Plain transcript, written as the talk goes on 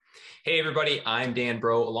Hey, everybody, I'm Dan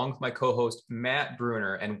Bro, along with my co host, Matt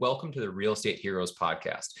Bruner, and welcome to the Real Estate Heroes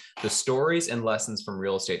podcast, the stories and lessons from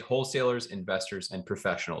real estate wholesalers, investors, and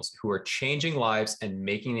professionals who are changing lives and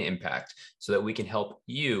making an impact so that we can help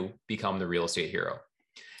you become the real estate hero.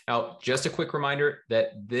 Now, just a quick reminder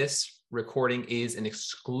that this recording is an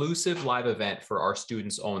exclusive live event for our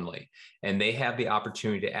students only, and they have the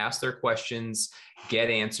opportunity to ask their questions, get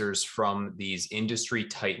answers from these industry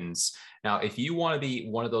titans. Now, if you want to be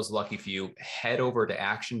one of those lucky few, head over to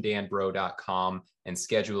actiondanbro.com and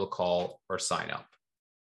schedule a call or sign up.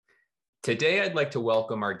 Today, I'd like to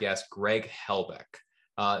welcome our guest, Greg Helbeck.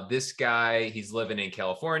 This guy, he's living in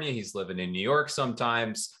California. He's living in New York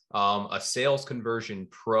sometimes. A sales conversion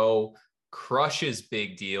pro, crushes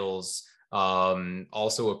big deals.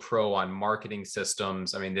 Also a pro on marketing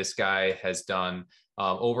systems. I mean, this guy has done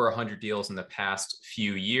over 100 deals in the past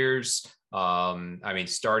few years.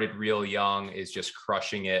 Started real young, is just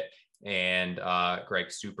crushing it. And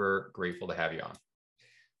Greg, super grateful to have you on.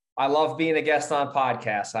 I love being a guest on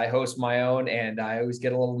podcasts. I host my own and I always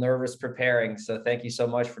get a little nervous preparing. So thank you so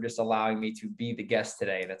much for just allowing me to be the guest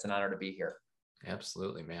today. That's an honor to be here.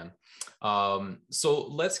 Absolutely, man. So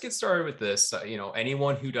let's get started with this.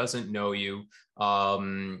 Anyone who doesn't know you,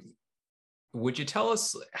 would you tell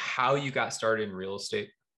us how you got started in real estate?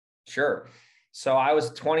 Sure. So I was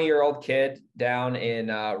a 20-year-old kid down in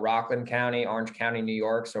Rockland County, Orange County, New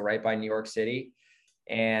York. So right by New York City.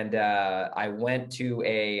 And I went to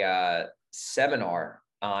a seminar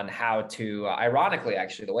on how to, ironically,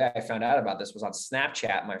 actually, the way I found out about this was on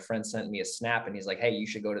Snapchat. My friend sent me a snap and he's like, hey, you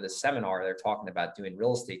should go to this seminar. They're talking about doing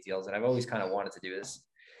real estate deals. And I've always kind of wanted to do this.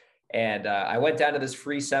 And I went down to this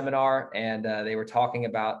free seminar and they were talking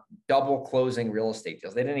about double closing real estate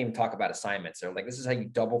deals. They didn't even talk about assignments. They're like, this is how you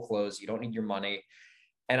double close. You don't need your money.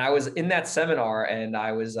 And I was in that seminar and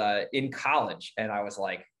I was in college and I was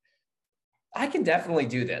like, I can definitely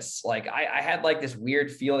do this. Like I had like this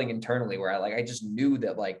weird feeling internally where I just knew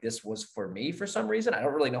that like this was for me for some reason. I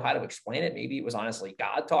don't really know how to explain it. Maybe it was honestly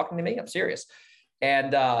God talking to me. I'm serious.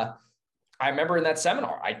 And I remember in that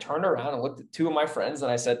seminar, I turned around and looked at two of my friends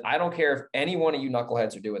and I said, I don't care if any one of you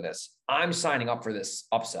knuckleheads are doing this. I'm signing up for this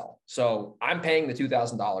upsell. So I'm paying the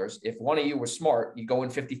 $2,000. If one of you was smart, you go in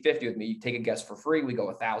 50-50 with me, you take a guess for free. We go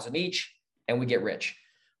 1,000 each and we get rich.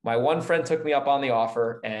 My one friend took me up on the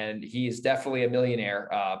offer and he is definitely a millionaire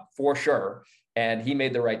for sure. And he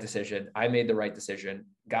made the right decision. I made the right decision,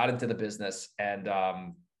 got into the business. And,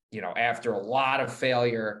 after a lot of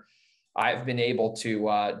failure, I've been able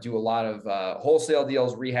to do a lot of wholesale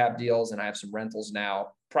deals, rehab deals, and I have some rentals now,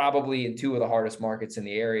 probably in two of the hardest markets in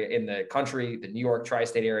the area, in the country, the New York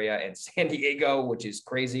tri-state area and San Diego, which is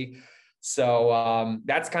crazy. So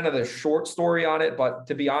that's kind of the short story on it. But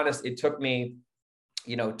to be honest, it took me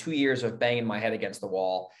 2 years of banging my head against the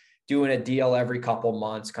wall, doing a deal every couple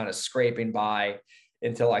months, kind of scraping by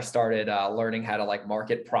until I started learning how to like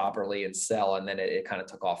market properly and sell. And then it kind of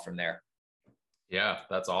took off from there. Yeah,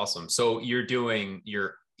 that's awesome. So you're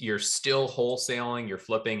still wholesaling, you're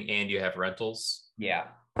flipping, and you have rentals? Yeah.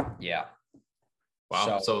 Yeah.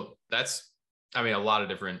 Wow. So that's, a lot of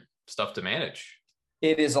different stuff to manage.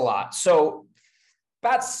 It is a lot. So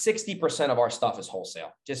about 60% of our stuff is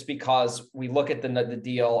wholesale, just because we look at the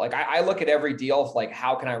deal. Like I look at every deal, like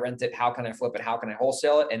how can I rent it? How can I flip it? How can I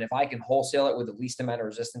wholesale it? And if I can wholesale it with the least amount of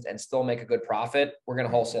resistance and still make a good profit, we're going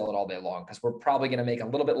to wholesale it all day long because we're probably going to make a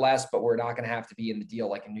little bit less, but we're not going to have to be in the deal.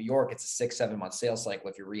 Like in New York, it's a 6-7 month sales cycle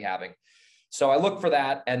if you're rehabbing. So I look for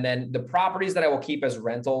that. And then the properties that I will keep as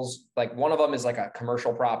rentals, like one of them is like a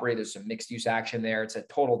commercial property. There's some mixed use action there. It's a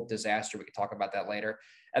total disaster. We could talk about that later.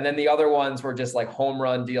 And then the other ones were just like home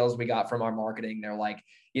run deals we got from our marketing. They're like,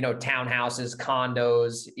 townhouses,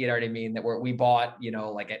 condos, you know what I mean? That we bought,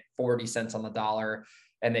 like at 40 cents on the dollar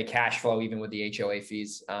and they cash flow even with the HOA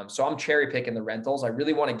fees. So I'm cherry picking the rentals. I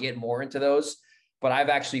really want to get more into those, but I've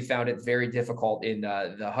actually found it very difficult in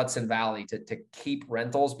the Hudson Valley to keep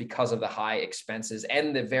rentals because of the high expenses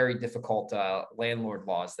and the very difficult landlord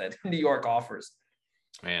laws that New York offers.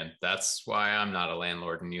 Man, that's why I'm not a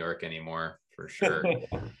landlord in New York anymore, for sure.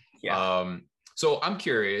 Yeah. So I'm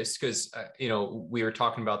curious because, we were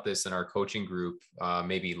talking about this in our coaching group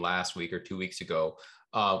maybe last week or 2 weeks ago.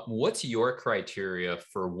 What's your criteria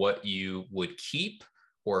for what you would keep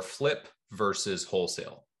or flip versus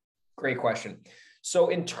wholesale? Great question. So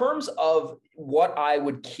in terms of what I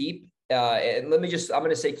would keep, and I'm going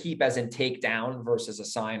to say keep as in take down versus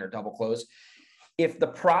assign or double close. If the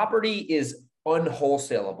property is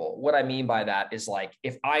unwholesalable, what I mean by that is like,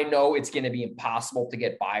 if I know it's going to be impossible to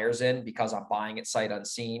get buyers in because I'm buying it sight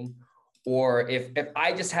unseen, Or if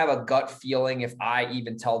I just have a gut feeling, if I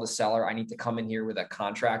even tell the seller I need to come in here with a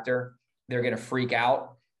contractor, they're going to freak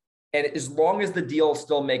out. And as long as the deal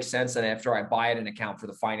still makes sense, and after I buy it and account for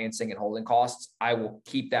the financing and holding costs, I will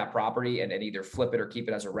keep that property and either flip it or keep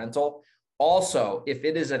it as a rental. Also, if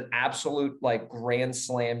it is an absolute like grand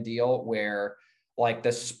slam deal where like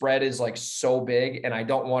the spread is like so big and I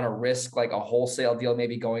don't want to risk like a wholesale deal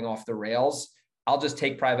maybe going off the rails, I'll just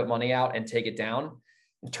take private money out and take it down.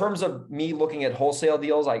 In terms of me looking at wholesale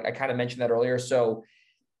deals, I kind of mentioned that earlier. So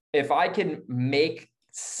if I can make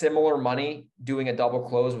similar money doing a double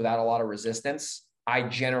close without a lot of resistance, I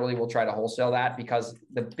generally will try to wholesale that, because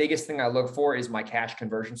the biggest thing I look for is my cash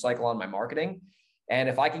conversion cycle on my marketing. And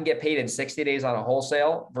if I can get paid in 60 days on a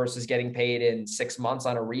wholesale versus getting paid in 6 months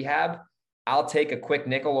on a rehab, I'll take a quick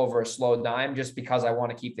nickel over a slow dime, just because I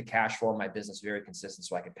want to keep the cash flow in my business very consistent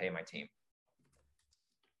so I can pay my team.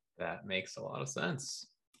 That makes a lot of sense.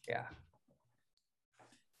 Yeah.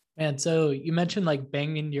 And so you mentioned like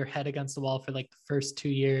banging your head against the wall for like the first 2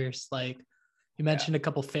 years. Like you mentioned a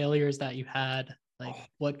couple failures that you had. Like,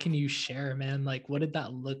 what can you share, man? Like, what did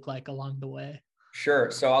that look like along the way?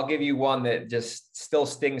 Sure. So I'll give you one that just still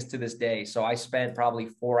stings to this day. So I spent probably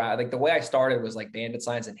 4 hours. Like the way I started was like bandit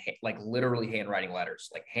signs and like literally handwriting letters,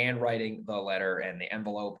 like handwriting the letter and the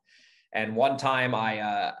envelope. And one time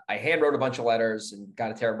I hand wrote a bunch of letters and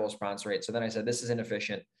got a terrible response rate. So then I said, this is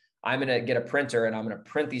inefficient. I'm going to get a printer and I'm going to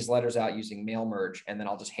print these letters out using mail merge. And then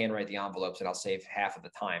I'll just handwrite the envelopes and I'll save half of the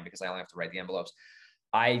time because I only have to write the envelopes.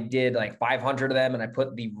 I did like 500 of them and I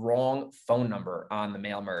put the wrong phone number on the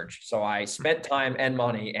mail merge. So I spent time and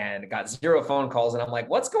money and got 0 phone calls. And I'm like,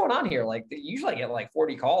 what's going on here? Like usually I get like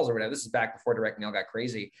 40 calls or whatever. This is back before direct mail got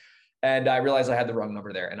crazy. And I realized I had the wrong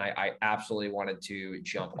number there. And I absolutely wanted to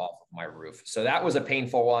jump off of my roof. So that was a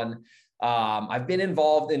painful one. I've been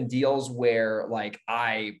involved in deals where like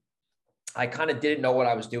I kind of didn't know what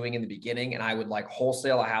I was doing in the beginning, and I would like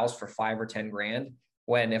wholesale a house for 5 or 10 grand.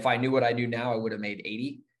 When if I knew what I do now, I would have made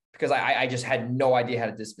 80, because I just had no idea how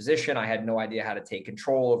to disposition. I had no idea how to take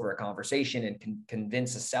control over a conversation and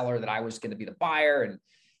convince a seller that I was going to be the buyer and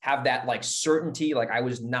have that like certainty. Like I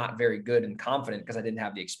was not very good and confident because I didn't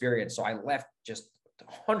have the experience. So I left just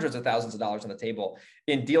hundreds of thousands of dollars on the table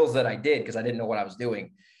in deals that I did because I didn't know what I was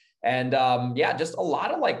doing. And just a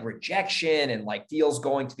lot of like rejection and like deals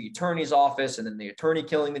going to the attorney's office and then the attorney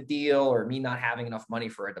killing the deal, or me not having enough money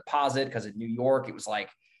for a deposit because in New York, it was like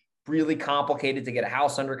really complicated to get a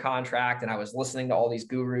house under contract. And I was listening to all these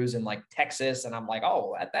gurus in like Texas, and I'm like,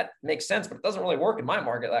 oh, that makes sense, but it doesn't really work in my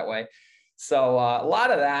market that way. So a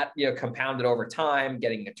lot of that, compounded over time,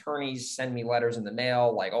 getting attorneys send me letters in the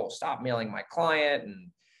mail, like, oh, stop mailing my client.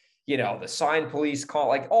 And the sign police call,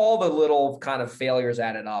 like all the little kind of failures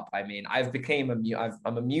added up. I mean,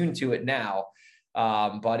 I'm immune to it now.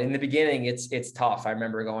 But in the beginning, it's tough. I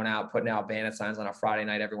remember going out, putting out bandit signs on a Friday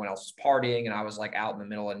night, everyone else was partying. And I was like out in the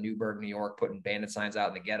middle of Newburgh, New York, putting bandit signs out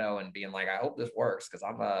in the ghetto and being like, I hope this works, because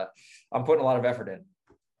I'm putting a lot of effort in.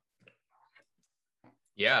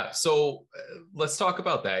 Yeah. So let's talk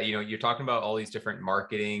about that. You're talking about all these different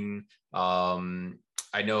marketing,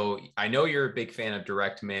 I know you're a big fan of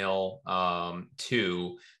direct mail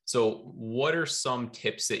too. So what are some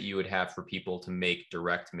tips that you would have for people to make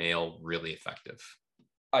direct mail really effective?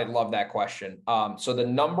 I love that question. So the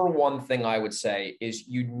number one thing I would say is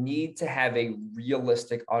you need to have a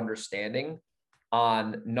realistic understanding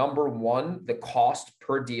on, number one, the cost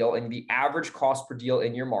per deal and the average cost per deal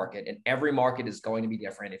in your market. And every market is going to be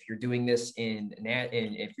different. If you're doing this in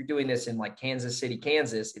like Kansas City,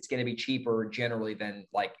 Kansas, it's going to be cheaper generally than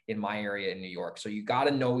like in my area in New York. So you got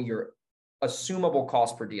to know your assumable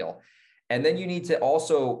cost per deal. And then you need to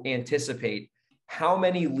also anticipate how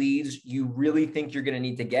many leads you really think you're going to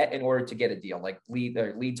need to get in order to get a deal, like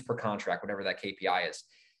leads per contract, whatever that KPI is.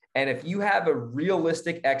 And if you have a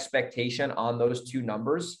realistic expectation on those two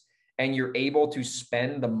numbers, and you're able to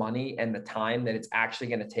spend the money and the time that it's actually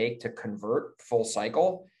going to take to convert full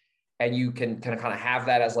cycle, and you can kind of have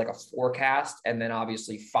that as like a forecast, and then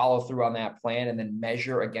obviously follow through on that plan and then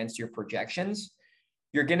measure against your projections,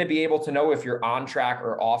 you're going to be able to know if you're on track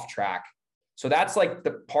or off track. So that's like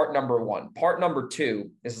the part number one. Part number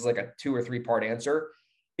two, this is like a 2 or 3 part answer,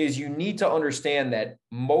 is you need to understand that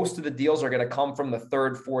most of the deals are going to come from the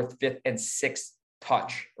 3rd, 4th, 5th, and 6th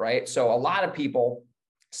touch, right? So a lot of people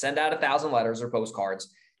send out 1,000 letters or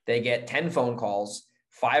postcards. They get 10 phone calls.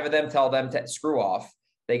 5 of them tell them to screw off.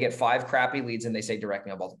 They get 5 crappy leads and they say direct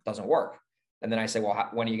mail doesn't work. And then I say, well,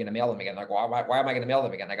 when are you going to mail them again? They're like, well, why am I going to mail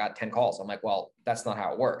them again? I got 10 calls. I'm like, well, that's not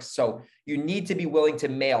how it works. So you need to be willing to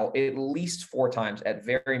mail at least 4 times at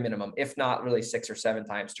very minimum, if not really 6 or 7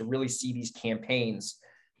 times, to really see these campaigns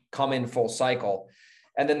come in full cycle.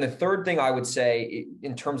 And then the third thing I would say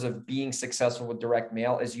in terms of being successful with direct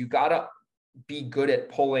mail is you got to be good at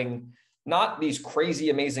pulling not these crazy,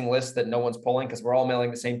 amazing lists that no one's pulling because we're all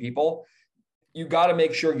mailing the same people. You got to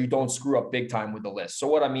make sure you don't screw up big time with the list. So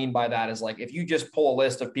what I mean by that is like, if you just pull a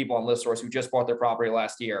list of people on ListSource who just bought their property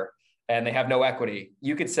last year and they have no equity,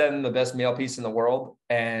 you could send them the best mail piece in the world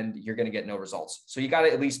and you're going to get no results. So you got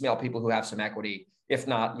to at least mail people who have some equity. If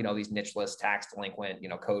not, these niche lists, tax delinquent,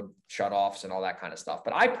 code shutoffs and all that kind of stuff.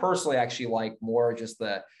 But I personally actually like more just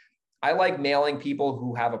I like mailing people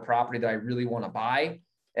who have a property that I really want to buy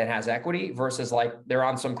and has equity versus like they're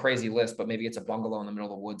on some crazy list, but maybe it's a bungalow in the middle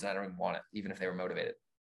of the woods and I don't even want it, even if they were motivated.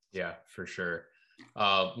 Yeah, for sure.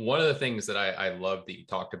 One of the things that I loved that you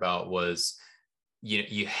talked about was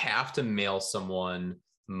you have to mail someone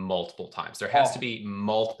multiple times. There has to be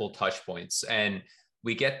multiple touch points. And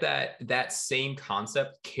we get that same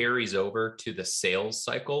concept carries over to the sales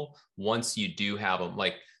cycle once you do have them.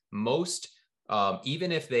 Like most,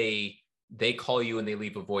 even if they call you and they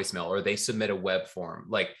leave a voicemail or they submit a web form,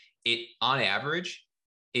 like it on average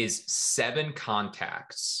is 7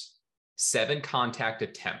 contact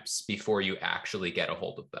attempts before you actually get a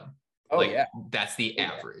hold of them. That's the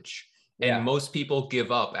average. Yeah. And most people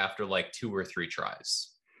give up after like 2 or 3 tries.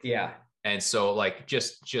 Yeah. And so like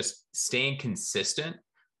just staying consistent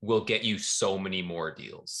will get you so many more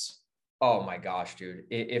deals. Oh my gosh, dude.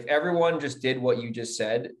 If everyone just did what you just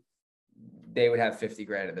said, they would have 50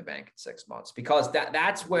 grand in the bank in 6 months, because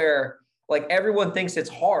that's where like everyone thinks it's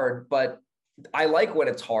hard, but I like when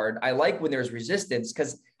it's hard. I like when there's resistance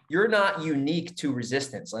because you're not unique to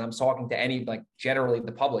resistance. And I'm talking to like generally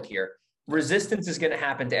the public here. Resistance is going to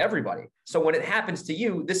happen to everybody. So when it happens to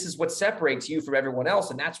you, this is what separates you from everyone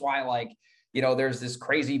else. And that's why there's this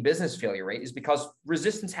crazy business failure rate, is because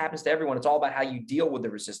resistance happens to everyone. It's all about how you deal with the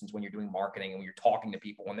resistance when you're doing marketing and when you're talking to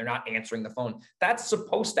people, when they're not answering the phone. That's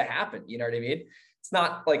supposed to happen. You know what I mean? It's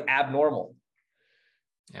not like abnormal.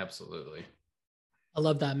 Absolutely. I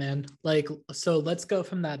love that, man. Like, so let's go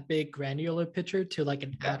from that big granular picture to like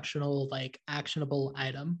an actionable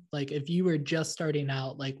item. Like if you were just starting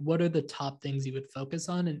out, like what are the top things you would focus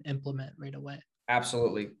on and implement right away?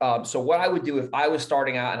 Absolutely. So what I would do if I was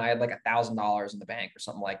starting out and I had like $1,000 in the bank or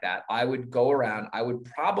something like that, I would go around, I would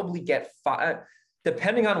probably get 5,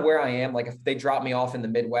 depending on where I am. Like if they drop me off in the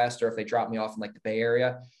Midwest or if they drop me off in like the Bay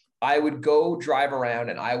Area, I would go drive around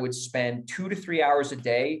and I would spend 2 to 3 hours a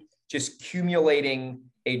day just accumulating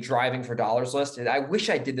a driving for dollars list. And I wish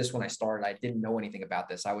I did this when I started. I didn't know anything about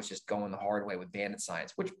this. I was just going the hard way with bandit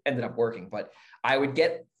science, which ended up working. But I would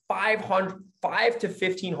get 5 to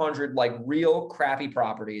 1,500 like real crappy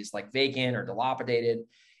properties, like vacant or dilapidated.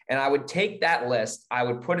 And I would take that list, I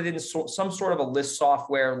would put it in some sort of a list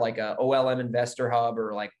software like a OLM Investor Hub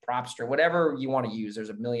or like Propster, whatever you want to use. There's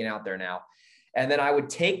a million out there now. And then I would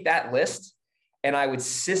take that list and I would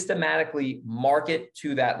systematically market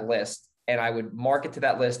to that list. And I would market to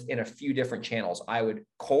that list in a few different channels. I would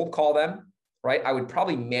cold call them, right? I would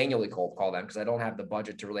probably manually cold call them because I don't have the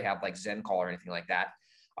budget to really have like Zen call or anything like that.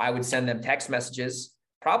 I would send them text messages,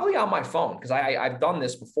 probably on my phone, because I've done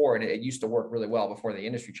this before and it used to work really well before the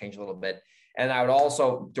industry changed a little bit. And I would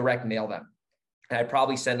also direct mail them. And I'd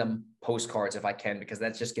probably send them postcards if I can, because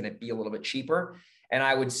that's just going to be a little bit cheaper. And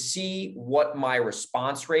I would see what my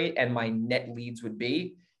response rate and my net leads would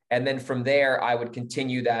be. And then from there, I would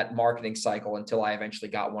continue that marketing cycle until I eventually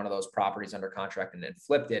got one of those properties under contract and then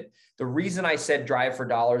flipped it. The reason I said drive for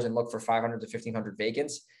dollars and look for 500 to 1,500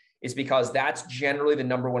 vacants is because that's generally the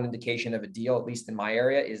number one indication of a deal, at least in my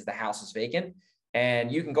area, is the house is vacant.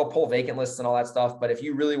 And you can go pull vacant lists and all that stuff. But if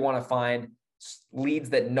you really want to find leads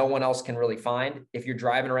that no one else can really find, if you're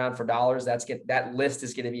driving around for dollars, that list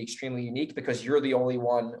is going to be extremely unique because you're the only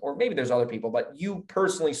one, or maybe there's other people, but you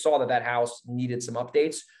personally saw that house needed some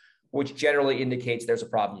updates, which generally indicates there's a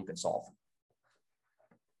problem you can solve.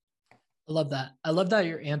 I love that. I love that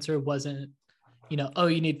your answer wasn't, oh,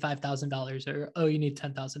 you need $5,000 or, oh, you need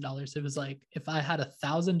 $10,000. It was like, if I had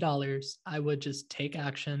 $1,000, I would just take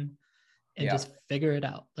action and just figure it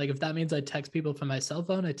out. Like if that means I text people from my cell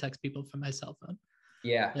phone, I text people from my cell phone.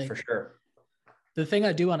 Yeah, for sure. The thing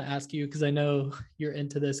I do want to ask you, because I know you're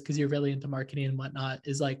into this because you're really into marketing and whatnot,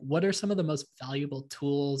 is like, what are some of the most valuable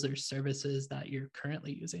tools or services that you're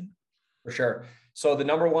currently using? For sure. So the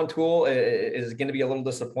number one tool is going to be a little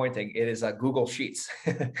disappointing. It is Google Sheets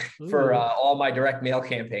for all my direct mail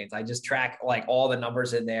campaigns. I just track like all the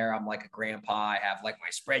numbers in there. I'm like a grandpa. I have like my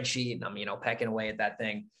spreadsheet and I'm, pecking away at that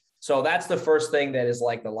thing. So that's the first thing that is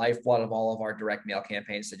like the lifeblood of all of our direct mail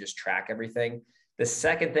campaigns, to just track everything. The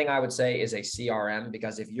second thing I would say is a CRM,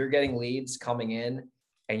 because if you're getting leads coming in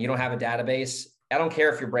and you don't have a database, I don't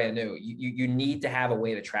care if you're brand new, you need to have a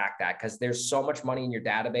way to track that, because there's so much money in your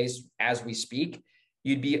database as we speak.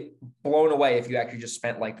 You'd be blown away if you actually just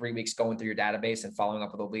spent like 3 weeks going through your database and following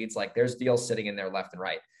up with the leads. Like there's deals sitting in there left and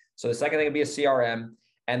right. So the second thing would be a CRM.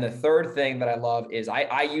 And the third thing that I love is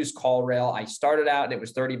I use CallRail. I started out and it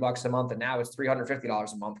was $30 a month, and now it's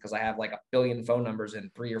 $350 a month because I have like 1 billion phone numbers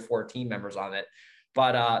and 3 or 4 team members on it.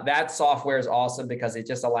 But that software is awesome because it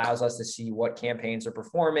just allows us to see what campaigns are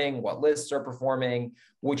performing, what lists are performing,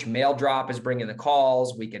 which mail drop is bringing the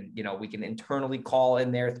calls. We can internally call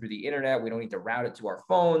in there through the internet. We don't need to route it to our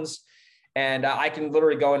phones. And I can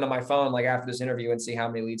literally go into my phone like after this interview and see how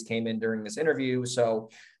many leads came in during this interview. So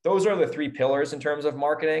those are the 3 pillars in terms of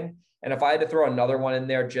marketing. And if I had to throw another one in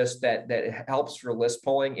there, just that helps for list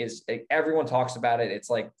pulling, is everyone talks about it. It's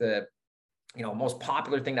like the most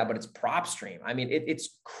popular thing now, but it's PropStream. I mean,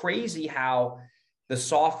 it's crazy how the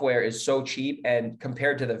software is so cheap and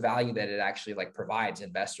compared to the value that it actually like provides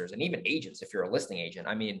investors and even agents. If you're a listing agent,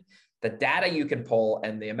 I mean, the data you can pull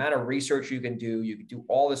and the amount of research you can do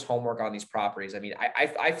all this homework on these properties. I mean,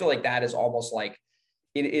 I feel like that is almost like,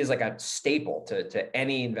 it is like a staple to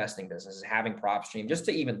any investing business, is having PropStream, just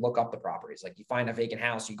to even look up the properties. Like you find a vacant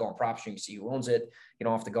house, you go on PropStream, you see who owns it. You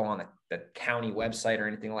don't have to go on the county website or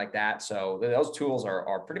anything like that. So those tools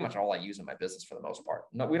are pretty much all I use in my business for the most part.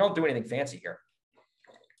 No, we don't do anything fancy here.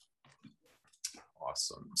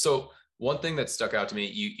 Awesome. So one thing that stuck out to me,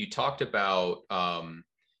 you talked about,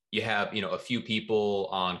 you have, a few people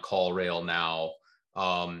on CallRail now.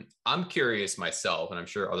 I'm curious myself, and I'm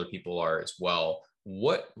sure other people are as well.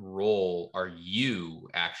 What role are you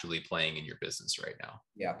actually playing in your business right now?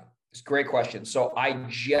 Yeah, it's a great question. So I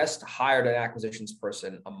just hired an acquisitions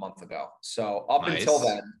person a month ago. So up until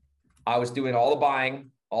then, I was doing all the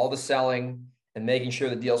buying, all the selling, and making sure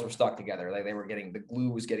the deals were stuck together. Like the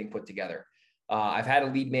glue was getting put together. I've had a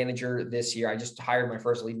lead manager this year. I just hired my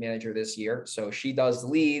first lead manager this year. So she does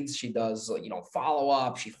leads. She does, follow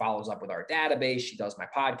up. She follows up with our database. She does my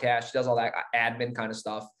podcast. She does all that admin kind of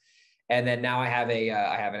stuff. And then now I have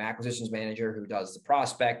an acquisitions manager who does the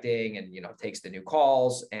prospecting and, takes the new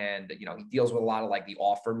calls, and, he deals with a lot of like the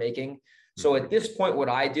offer making. So at this point, what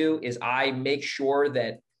I do is I make sure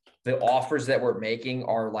that the offers that we're making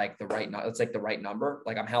are like the right number.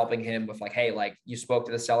 Like I'm helping him with like, hey, like you spoke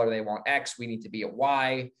to the seller, they want X, we need to be at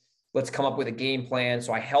Y. Let's come up with a game plan.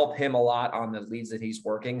 So I help him a lot on the leads that he's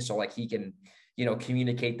working. So like he can,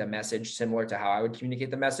 communicate the message similar to how I would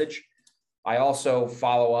communicate the message. I also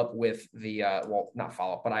follow up with not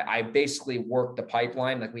follow up, but I basically work the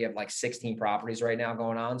pipeline. Like we have like 16 properties right now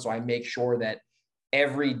going on. So I make sure that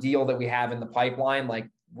every deal that we have in the pipeline, like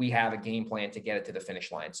we have a game plan to get it to the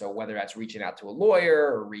finish line. So whether that's reaching out to a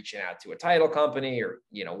lawyer or reaching out to a title company or,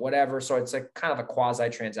 whatever. So it's like kind of a quasi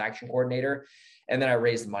transaction coordinator. And then I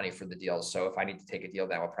raise the money for the deals. So if I need to take a deal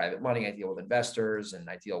down with private money, I deal with investors, and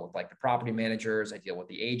I deal with like the property managers. I deal with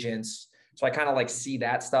the agents. So I kind of like see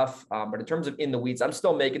that stuff. But in terms of in the weeds, I'm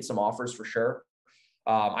still making some offers for sure.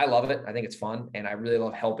 I love it. I think it's fun. And I really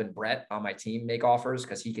love helping Brett on my team make offers,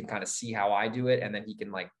 because he can kind of see how I do it. And then he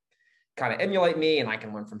can like kind of emulate me, and I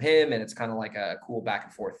can learn from him. And it's kind of like a cool back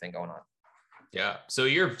and forth thing going on. Yeah. So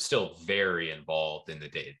you're still very involved in the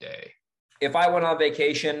day-to-day. If I went on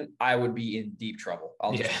vacation, I would be in deep trouble.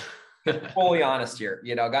 I'll just be fully honest here.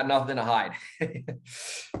 Got nothing to hide.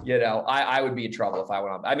 I would be in trouble if I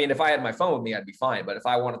went on. I mean, if I had my phone with me, I'd be fine. But if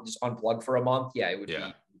I wanted to just unplug for a month, it would be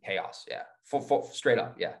chaos. Yeah. Full, straight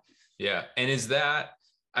up. Yeah. Yeah. And is that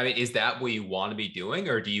what you want to be doing,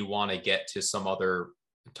 or do you want to get to some other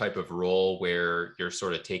type of role where you're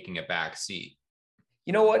sort of taking a back seat?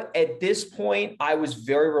 You know what? At this point, I was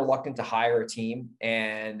very reluctant to hire a team.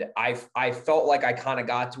 And I felt like I kind of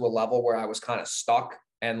got to a level where I was kind of stuck.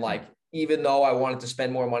 And like, even though I wanted to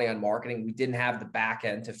spend more money on marketing, we didn't have the back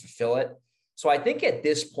end to fulfill it. So I think at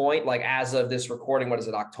this point, like as of this recording,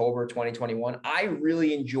 October 2021, I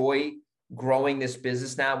really enjoy growing this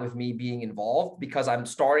business now with me being involved, because I'm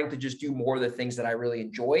starting to just do more of the things that I really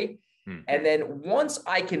enjoy. And then once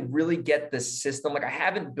I can really get the system, like I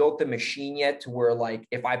haven't built the machine yet to where like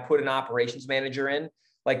if I put an operations manager in,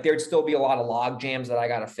 like there'd still be a lot of log jams that I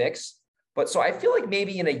got to fix. But so I feel like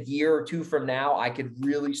maybe in a year or two from now, I could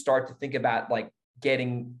really start to think about like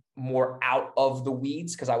getting more out of the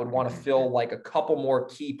weeds, because I would want to fill like a couple more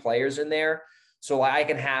key players in there. So I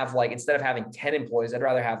can have like, instead of having 10 employees, I'd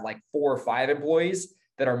rather have like 4 or 5 employees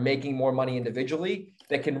that are making more money individually,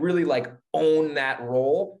 that can really like own that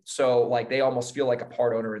role. So like they almost feel like a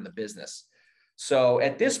part owner in the business. So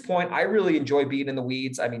at this point, I really enjoy being in the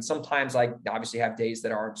weeds. I mean, sometimes I obviously have days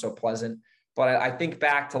that aren't so pleasant, but I think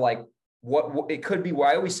back to like what it could be. Where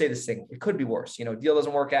I always say this thing, it could be worse. Deal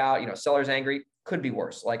doesn't work out, seller's angry. could be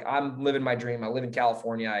worse. Like I'm living my dream. I live in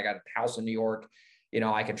California. I got a house in New York.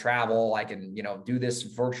 I can travel. I can, do this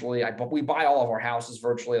virtually. But we buy all of our houses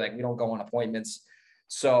virtually. Like we don't go on appointments.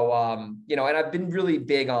 So, and I've been really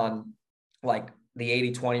big on like the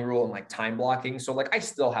 80-20 rule and like time blocking. So like I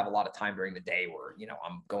still have a lot of time during the day where,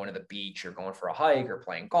 I'm going to the beach or going for a hike or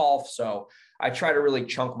playing golf. So I try to really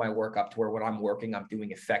chunk my work up to where when I'm working, I'm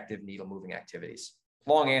doing effective needle moving activities.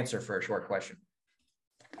 Long answer for a short question.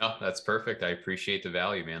 Oh, that's perfect. I appreciate the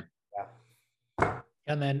value, man. Yeah.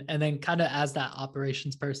 And then kind of as that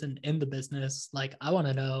operations person in the business, like I want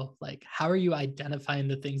to know, like, how are you identifying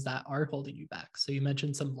the things that are holding you back? So you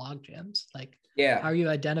mentioned some log jams, like, how are you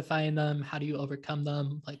identifying them? How do you overcome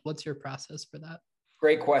them? Like, what's your process for that?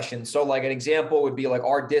 Great question. So like an example would be like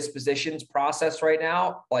our dispositions process right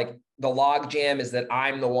now. Like the log jam is that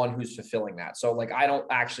I'm the one who's fulfilling that. So like, I don't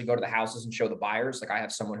actually go to the houses and show the buyers. Like I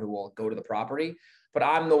have someone who will go to the property, but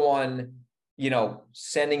I'm the one,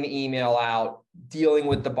 sending the email out, dealing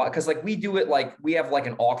with the because like we do it, like we have like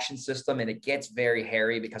an auction system and it gets very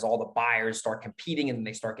hairy because all the buyers start competing and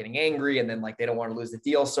they start getting angry and then like they don't want to lose the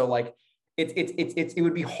deal. So like it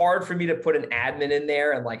would be hard for me to put an admin in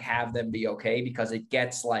there and like have them be okay because it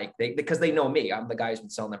gets like because they know me. I'm the guy who's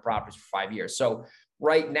been selling their properties for 5 years. So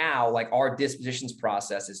right now, like our dispositions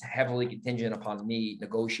process is heavily contingent upon me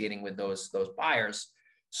negotiating with those buyers.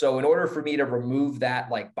 So in order for me to remove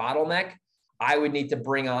that like bottleneck, I would need to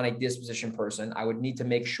bring on a disposition person. I would need to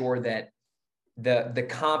make sure that the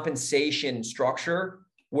compensation structure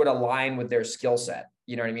would align with their skill set.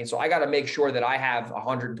 You know what I mean? So I got to make sure that I have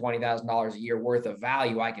 $120,000 a year worth of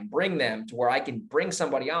value I can bring them to where I can bring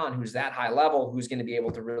somebody on who's that high level, who's going to be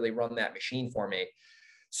able to really run that machine for me.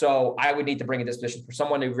 So I would need to bring a disposition for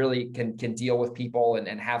someone who really can deal with people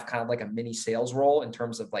and have kind of like a mini sales role in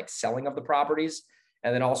terms of like selling of the properties.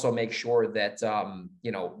 And then also make sure that,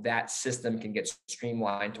 that system can get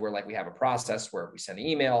streamlined to where like we have a process where we send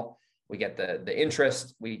the email, we get the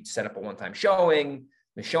interest, we set up a one-time showing,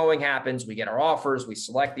 the showing happens, we get our offers, we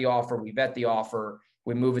select the offer, we vet the offer,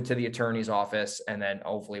 we move it to the attorney's office, and then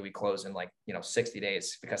hopefully we close in 60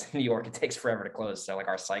 days because in New York, it takes forever to close. So like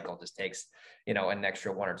our cycle just takes, an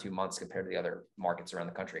extra 1 or 2 months compared to the other markets around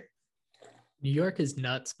the country. New York is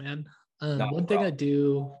nuts, man. One thing I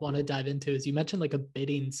do want to dive into is you mentioned like a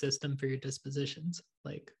bidding system for your dispositions.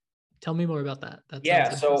 Like, tell me more about that.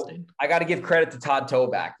 So I got to give credit to Todd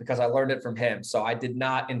Toback because I learned it from him. So I did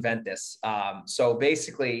not invent this. So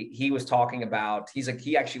basically he was talking about,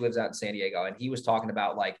 he actually lives out in San Diego, and he was talking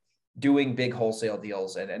about like doing big wholesale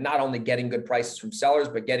deals and not only getting good prices from sellers,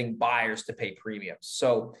 but getting buyers to pay premiums.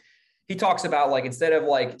 So he talks about like, instead of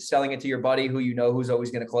like selling it to your buddy who who's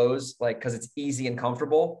always going to close, like, because it's easy and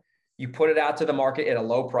comfortable, you put it out to the market at a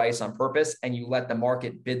low price on purpose, and you let the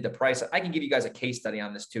market bid the price. I can give you guys a case study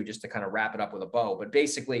on this too, just to kind of wrap it up with a bow. But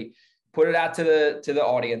basically, put it out to the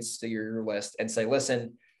audience, to your list, and say,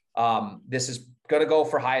 listen, this is going to go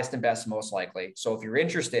for highest and best most likely. So if you're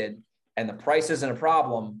interested and the price isn't a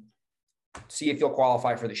problem, see if you'll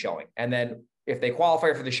qualify for the showing. And then if they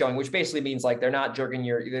qualify for the showing, which basically means like they're not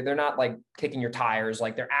they're not like kicking your tires,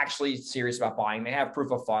 like they're actually serious about buying. They have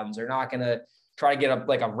proof of funds. They're not going to try to get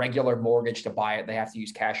a regular mortgage to buy it. They have to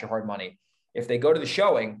use cash or hard money. If they go to the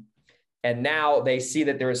showing and now they see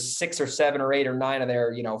that there's 6 or 7 or 8 or 9 of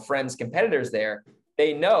their, friends, competitors there,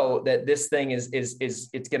 they know that this thing is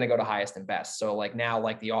it's going to go to highest and best. So like now,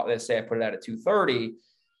 like let's say I put it out at 230,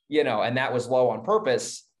 and that was low on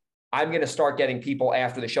purpose. I'm going to start getting people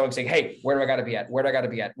after the showing saying, hey, where do I got to be at? Where do I got to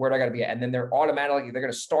be at? Where do I got to be at? And then they're going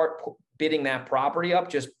to start bidding that property up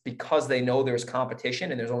just because they know there's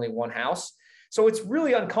competition and there's only one house. So it's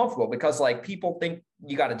really uncomfortable because like people think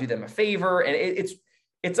you got to do them a favor, and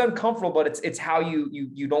it's uncomfortable, but it's how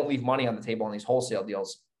you don't leave money on the table on these wholesale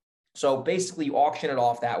deals. So basically you auction it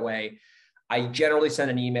off that way. I generally send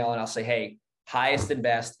an email and I'll say, hey, highest and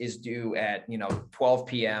best is due at 12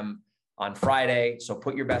 p.m. on Friday. So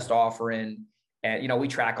put your best offer in. And, we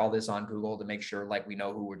track all this on Google to make sure like we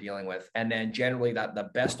know who we're dealing with. And then generally the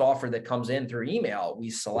best offer that comes in through email, we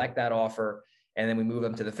select that offer, and then we move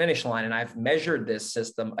them to the finish line. And I've measured this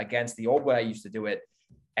system against the old way I used to do it.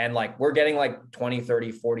 And like, we're getting like $20,000,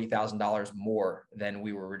 $30,000, $40,000 more than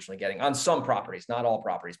we were originally getting on some properties, not all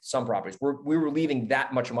properties, but some properties. We were leaving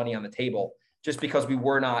that much money on the table just because we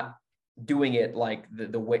were not doing it like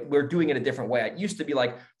the way we're doing it a different way. It used to be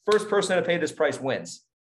like first person to pay this price wins.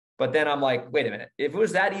 But then I'm like, wait a minute, if it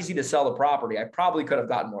was that easy to sell the property, I probably could have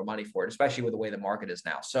gotten more money for it, especially with the way the market is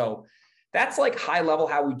now. So that's like high level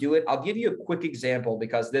how we do it. I'll give you a quick example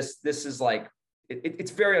because this is like,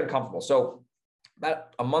 it's very uncomfortable. So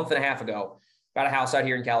about a month and a half ago, got a house out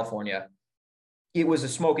here in California. It was a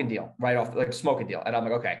smoking deal right off, like a smoking deal. And I'm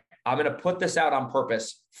like, okay, I'm going to put this out on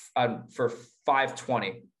purpose for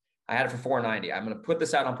 520. I had it for 490. I'm going to put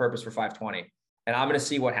this out on purpose for 520 and I'm going to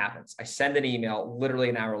see what happens. I send an email literally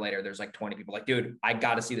an hour later. There's like 20 people like, dude, I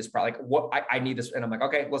got to see this product. Like what I need this. And I'm like,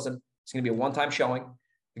 okay, listen, it's going to be a one-time showing.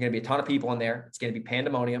 There's going to be a ton of people in there. It's going to be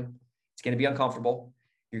pandemonium. It's going to be uncomfortable.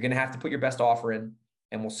 You're going to have to put your best offer in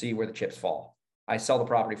and we'll see where the chips fall. I sell the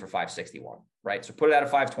property for 561, right? So put it out at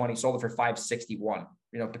 520, sold it for 561,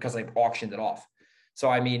 because I auctioned it off. So,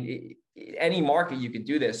 I mean, any market you could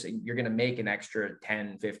do this, you're going to make an extra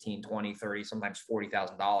 10, 15, 20, 30, sometimes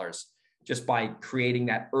 $40,000 just by creating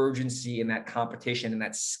that urgency and that competition and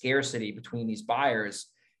that scarcity between these buyers.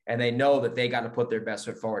 And they know that they got to put their best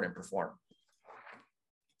foot forward and perform.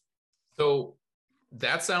 So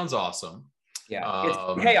that sounds awesome. Yeah.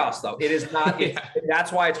 It's chaos though. It is not,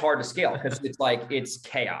 that's why it's hard to scale because it's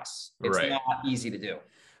chaos. It's not easy to do.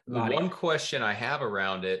 One question I have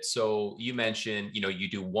around it. So you mentioned, you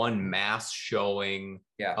do one mass showing.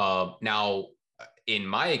 Yeah. Now in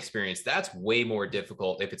my experience, that's way more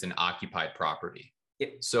difficult if it's an occupied property.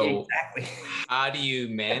 So exactly. How do you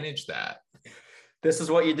manage that? This is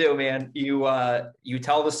what you do, man. You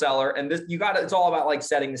tell the seller, and this it's all about like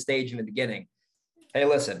setting the stage in the beginning. Hey,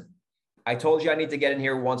 listen, I told you I need to get in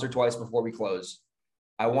here once or twice before we close.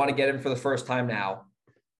 I want to get in for the first time now.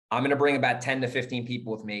 I'm going to bring about 10 to 15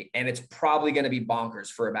 people with me, and it's probably going to be bonkers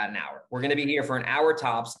for about an hour. We're going to be here for an hour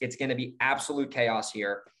tops. It's going to be absolute chaos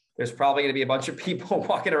here. There's probably going to be a bunch of people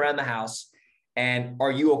walking around the house. And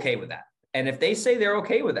are you okay with that? And if they say they're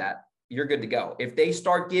okay with that, you're good to go. If they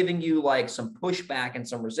start giving you like some pushback and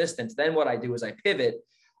some resistance, then what I do is I pivot.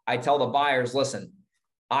 I tell the buyers, listen,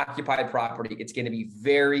 occupied property, it's going to be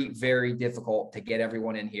very, very difficult to get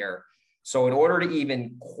everyone in here. So in order to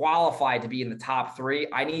even qualify to be in the top 3,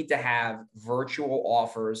 I need to have virtual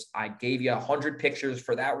offers. I gave you 100 pictures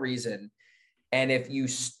for that reason. And if you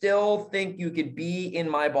still think you could be in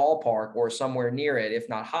my ballpark or somewhere near it, if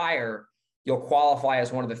not higher, you'll qualify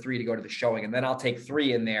as one of the 3 to go to the showing. And then I'll take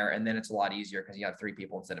 3 in there. And then it's a lot easier because you have 3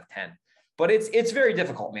 people instead of 10. But it's very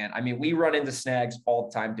difficult, man. I mean, we run into snags all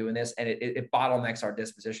the time doing this, and it bottlenecks our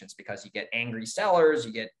dispositions because you get angry sellers,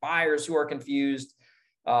 you get buyers who are confused.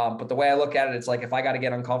 But the way I look at it, it's like, if I got to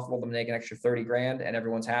get uncomfortable to make an extra 30 grand and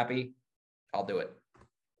everyone's happy, I'll do it.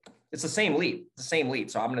 It's the same lead.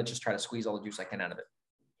 So I'm going to just try to squeeze all the juice I can out of it.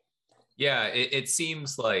 Yeah. It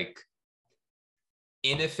seems like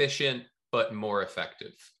inefficient, but more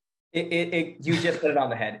effective. You just hit it on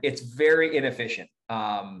the head. It's very inefficient,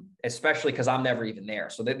 especially because I'm never even there.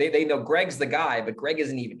 So they know Greg's the guy, but Greg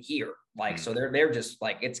isn't even here. Like, so they're just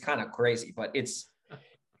like, it's kind of crazy, but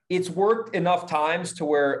it's worked enough times to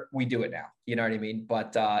where we do it now. You know what I mean?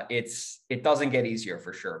 But it doesn't get easier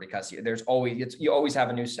for sure because you always have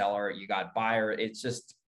a new seller. You got buyer.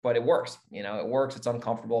 But it works. It works. It's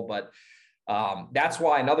uncomfortable, but that's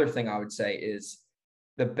why another thing I would say is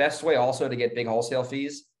the best way also to get big wholesale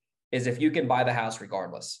fees is if you can buy the house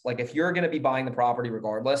regardless. Like if you're going to be buying the property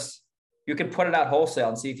regardless, you can put it out wholesale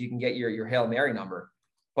and see if you can get your Hail Mary number.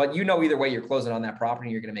 But either way, you're closing on that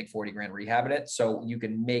property, you're going to make 40 grand rehabbing it. So you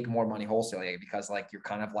can make more money wholesaling because like, you're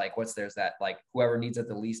kind of like, there's that, like whoever needs it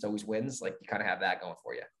the least always wins. Like you kind of have that going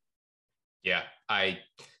for you. Yeah. I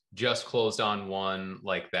just closed on one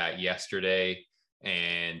like that yesterday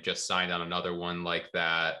and just signed on another one like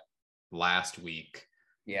that last week.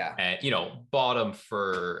 Yeah. And, bought them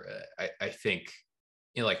for, I think,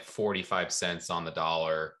 like 45 cents on the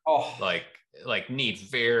dollar. Oh, like need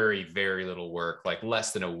very, very little work, like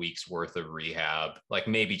less than a week's worth of rehab, like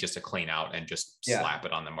maybe just a clean out and just slap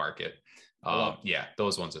it on the market. Yeah,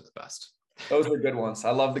 those ones are the best. Those are good ones.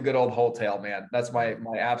 I love the good old wholesale, man. That's my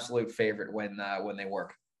absolute favorite when they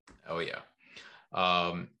work. Oh yeah.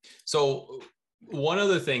 So one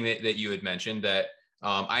other thing that you had mentioned that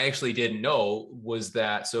I actually didn't know was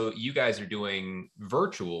that, so you guys are doing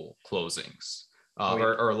virtual closings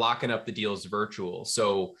or locking up the deals virtual.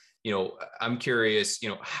 So, I'm curious,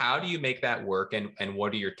 how do you make that work? And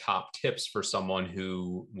what are your top tips for someone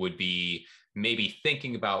who would be maybe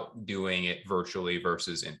thinking about doing it virtually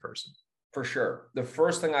versus in person? For sure. The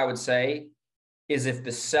first thing I would say is if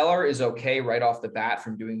the seller is okay right off the bat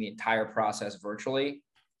from doing the entire process virtually,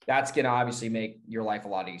 that's going to obviously make your life a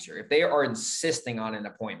lot easier. If they are insisting on an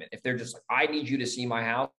appointment, if they're just like, I need you to see my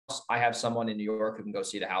house, I have someone in New York who can go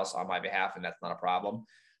see the house on my behalf, and that's not a problem.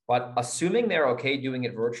 But assuming they're okay doing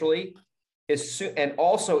it virtually, and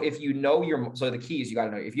also if so the key is you got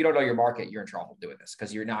to know, if you don't know your market, you're in trouble doing this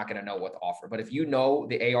because you're not going to know what to offer. But if you know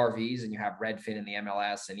the ARVs and you have Redfin and the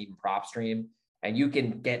MLS and even PropStream, and you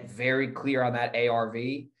can get very clear on that ARV,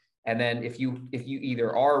 And then if you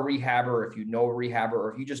either are a rehabber, or if you know a rehabber,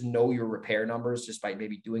 or if you just know your repair numbers just by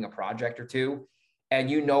maybe doing a project or two, and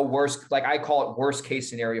worst, like I call it worst case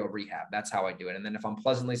scenario rehab. That's how I do it. And then if I'm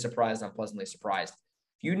pleasantly surprised, I'm pleasantly surprised.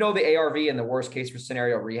 If you know the ARV and the worst case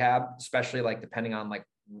scenario rehab, especially like depending on like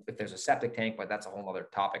if there's a septic tank, but that's a whole other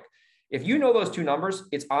topic. If you know those two numbers,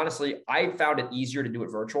 it's honestly, I found it easier to do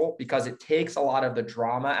it virtual because it takes a lot of the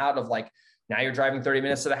drama out of like, now you're driving 30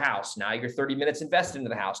 minutes to the house. Now you're 30 minutes invested into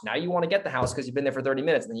the house. Now you want to get the house because you've been there for 30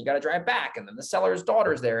 minutes. And then you got to drive back. And then the seller's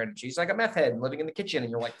daughter's there and she's like a meth head and living in the kitchen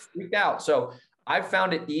and you're like freaked out. So I've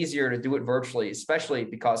found it easier to do it virtually, especially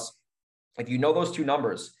because if you know those two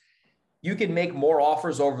numbers, you can make more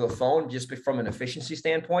offers over the phone just from an efficiency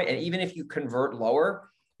standpoint. And even if you convert lower,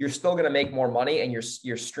 you're still going to make more money and you're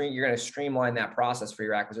going to streamline that process for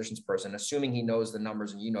your acquisitions person, assuming he knows the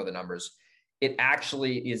numbers and you know the numbers. It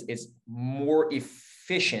actually is more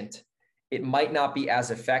efficient. It might not be as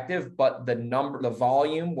effective, but the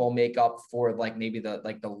volume will make up for like maybe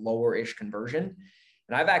the lower-ish conversion.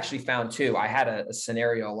 And I've actually found too, I had a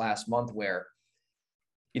scenario last month where,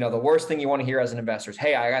 the worst thing you want to hear as an investor is,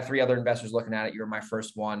 hey, I got 3 other investors looking at it. You're my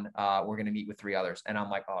first one. We're going to meet with 3 others. And I'm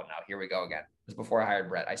like, oh, no, here we go again. This was before I hired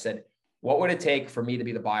Brett. I said, what would it take for me to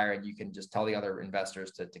be the buyer? And you can just tell the other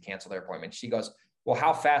investors to cancel their appointment. She goes, well,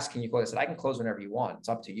 how fast can you close? I said, I can close whenever you want. It's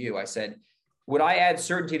up to you. I said, would I add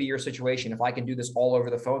certainty to your situation if I can do this all over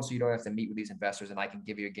the phone so you don't have to meet with these investors and I can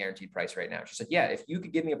give you a guaranteed price right now? She said, yeah, if you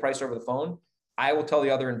could give me a price over the phone, I will tell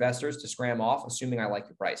the other investors to scram off, assuming I like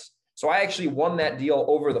your price. So I actually won that deal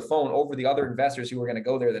over the phone, over the other investors who were going to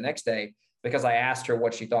go there the next day, because I asked her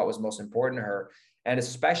what she thought was most important to her. And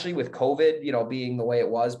especially with COVID, being the way it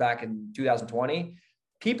was back in 2020,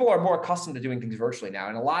 people are more accustomed to doing things virtually now.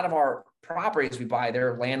 And a lot of our properties we buy,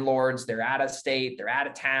 they're landlords, they're out of state, they're out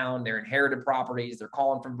of town, they're inherited properties, they're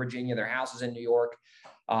calling from Virginia, their house is in New York.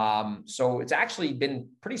 So it's actually been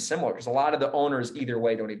pretty similar because a lot of the owners either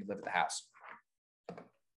way don't even live at the house.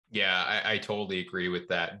 Yeah, I totally agree with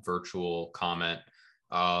that virtual comment.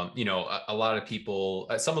 A lot of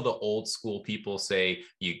people, some of the old school people say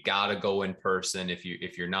you got to go in person. If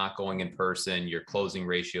you're not going in person, your closing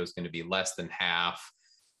ratio is going to be less than half.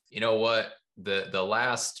 You know what? The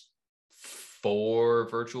last 4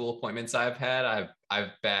 virtual appointments I've had, I'm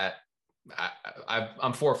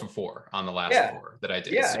 4 for 4 on the last 4 that I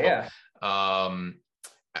did. Yeah.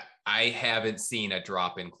 I haven't seen a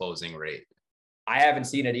drop in closing rate. I haven't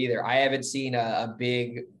seen it either. I haven't seen a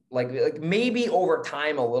big, like maybe over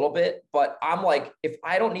time a little bit, but I'm like, if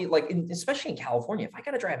I don't need, especially in California, if I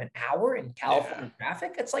got to drive an hour in California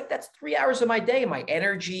traffic, it's like, that's 3 hours of my day, my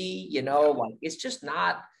energy, like it's just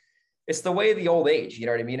not, it's the way of the old age. You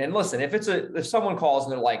know what I mean? And listen, if someone calls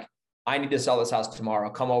and they're like, I need to sell this house tomorrow,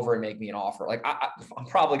 come over and make me an offer. Like I'm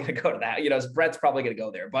probably going to go to that, Brett's probably going to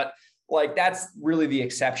go there, but like, that's really the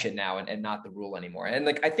exception now and not the rule anymore. And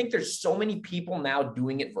like, I think there's so many people now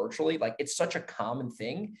doing it virtually. Like it's such a common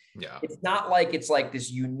thing. Yeah. It's not like, it's like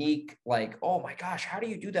this unique, like, oh my gosh, how do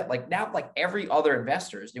you do that? Like now, like every other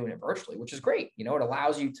investor is doing it virtually, which is great. It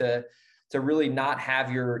allows you to really not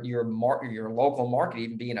have your local market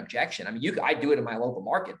even be an objection. I mean, I do it in my local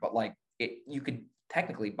market, but like you could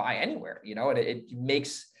technically buy anywhere, and it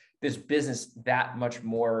makes this business that much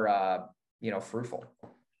more, fruitful.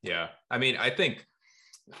 Yeah. I mean, I think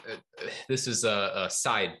this is a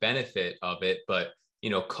side benefit of it, but,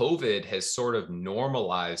 COVID has sort of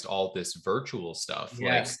normalized all this virtual stuff.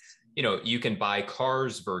 Yes. Like, you can buy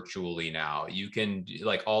cars virtually now. You can,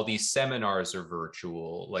 like, all these seminars are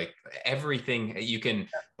virtual, like everything. You can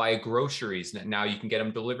buy groceries. Now you can get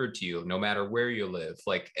them delivered to you no matter where you live.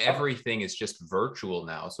 Like everything is just virtual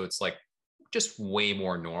now. So it's like just way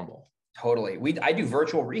more normal. Totally. I do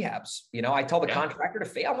virtual rehabs. I tell the contractor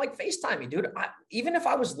to I'm like, FaceTime me, dude. Even if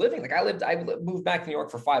I was living, like I moved back to New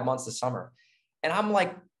York for 5 months this summer. And I'm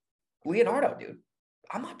like, Leonardo, dude,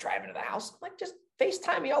 I'm not driving to the house. I'm like, just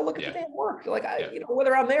FaceTime me. I'll look at the damn work. Like,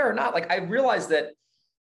 whether I'm there or not, like I realized that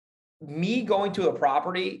me going to a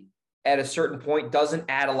property at a certain point doesn't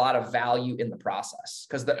add a lot of value in the process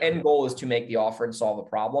because the end goal is to make the offer and solve the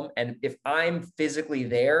problem. And if I'm physically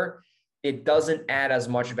there, it doesn't add as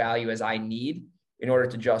much value as I need in order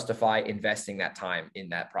to justify investing that time in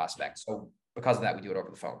that prospect. So because of that, we do it over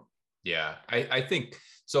the phone. Yeah, I think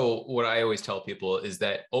so. What I always tell people is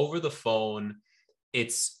that over the phone,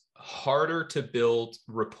 it's harder to build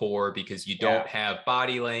rapport because you don't have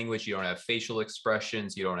body language, you don't have facial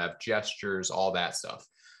expressions, you don't have gestures, all that stuff.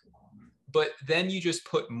 But then you just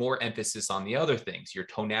put more emphasis on the other things, your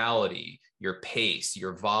tonality, your pace,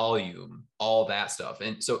 your volume, all that stuff.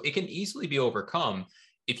 And so it can easily be overcome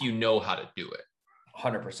if you know how to do it.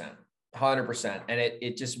 100%. 100%. And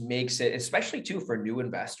it just makes it, especially too, for new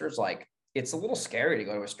investors, like it's a little scary to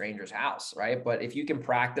go to a stranger's house, right? But if you can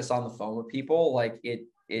practice on the phone with people, like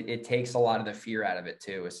it takes a lot of the fear out of it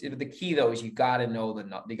too. The key though is you got to know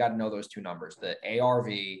those two numbers, the ARV,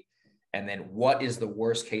 and then what is the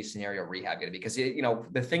worst case scenario rehab going to be? Because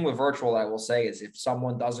the thing with virtual, I will say, is if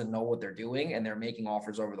someone doesn't know what they're doing and they're making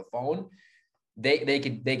offers over the phone, they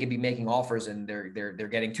could be making offers and they're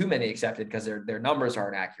getting too many accepted because their numbers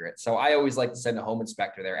aren't accurate. So I always like to send a home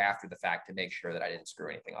inspector there after the fact to make sure that I didn't screw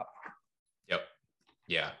anything up. Yep.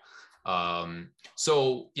 Yeah.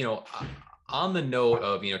 So, on the note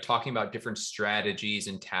of, talking about different strategies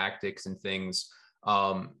and tactics and things,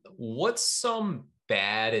 what's some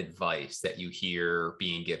bad advice that you hear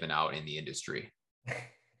being given out in the industry?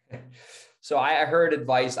 So I heard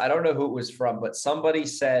advice, I don't know who it was from, but somebody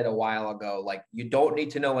said a while ago, like, you don't need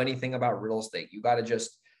to know anything about real estate. You got to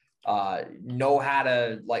just know how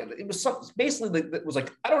to, like, it was basically, it was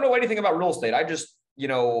like, I don't know anything about real estate. I just,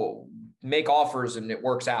 make offers and it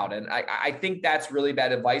works out. And I think that's really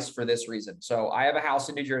bad advice for this reason. So I have a house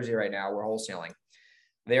in New Jersey right now. We're wholesaling.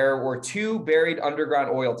 There were 2 buried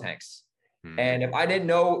underground oil tanks. And if I didn't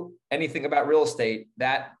know anything about real estate,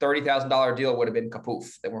 that $30,000 deal would have been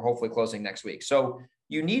kapoof. That we're hopefully closing next week. So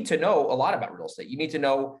you need to know a lot about real estate. You need to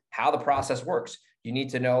know how the process works. You need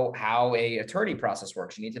to know how a attorney process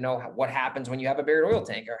works. You need to know what happens when you have a buried oil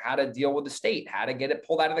tank, or how to deal with the state, how to get it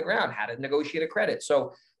pulled out of the ground, how to negotiate a credit.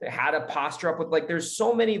 So how to posture up with, like, there's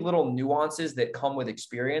so many little nuances that come with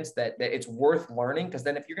experience that it's worth learning. Because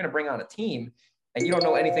then if you're going to bring on a team and you don't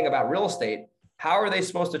know anything about real estate, how are they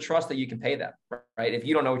supposed to trust that you can pay them, right? If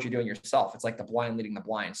you don't know what you're doing yourself, it's like the blind leading the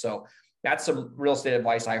blind. So that's some real estate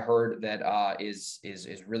advice I heard that is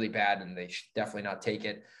really bad, and they should definitely not take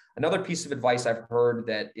it. Another piece of advice I've heard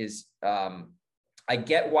that is, I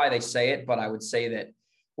get why they say it, but I would say that,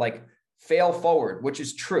 like, fail forward, which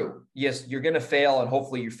is true. Yes, you're going to fail, and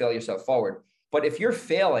hopefully you fail yourself forward. But if you're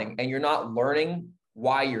failing and you're not learning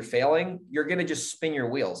why you're failing, you're going to just spin your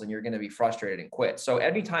wheels and you're going to be frustrated and quit. So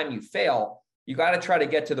anytime you fail, you got to try to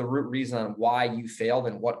get to the root reason on why you failed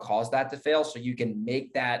and what caused that to fail, so you can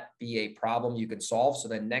make that be a problem you can solve. So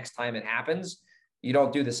then next time it happens, you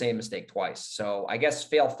don't do the same mistake twice. So I guess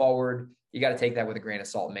fail forward, you got to take that with a grain of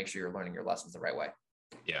salt and make sure you're learning your lessons the right way.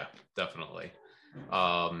 Yeah, definitely.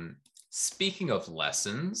 Speaking of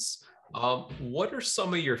lessons, what are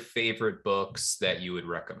some of your favorite books that you would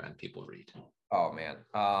recommend people read? Oh man.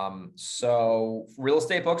 So real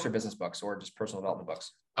estate books or business books or just personal development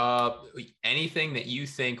books? Anything that you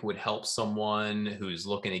think would help someone who's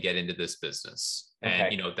looking to get into this business.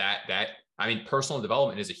 Okay. And personal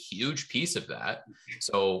development is a huge piece of that.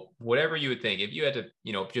 So whatever you would think, if you had to,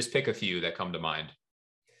 just pick a few that come to mind.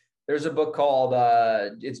 There's a book called,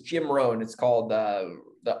 it's Jim Rohn. It's called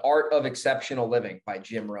The Art of Exceptional Living by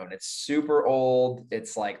Jim Rohn. It's super old.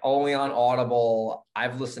 It's like only on Audible.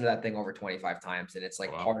 I've listened to that thing over 25 times, and it's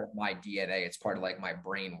like part of my DNA. It's part of like my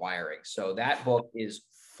brain wiring. So that book is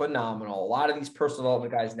phenomenal. A lot of these personal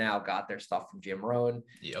development guys now got their stuff from Jim Rohn.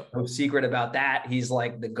 Yep. No secret about that. He's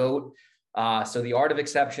like the GOAT. So The Art of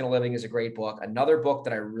Exceptional Living is a great book. Another book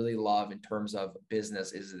that I really love in terms of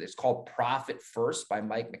business it's called Profit First by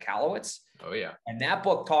Mike Michalowicz. Oh yeah. And that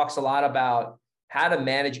book talks a lot about how to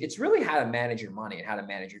manage. It's really how to manage your money and how to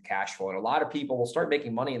manage your cash flow. And a lot of people will start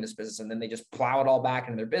making money in this business and then they just plow it all back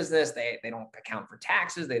into their business. They don't account for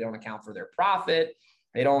taxes. They don't account for their profit.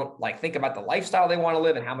 They don't think about the lifestyle they want to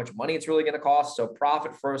live and how much money it's really going to cost. So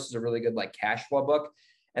Profit First is a really good cash flow book.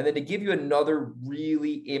 And then to give you another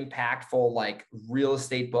really impactful real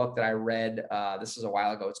estate book that I read, this is a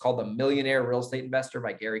while ago. It's called The Millionaire Real Estate Investor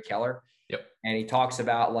by Gary Keller. Yep. And he talks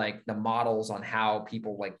about the models on how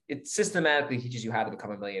people it systematically teaches you how to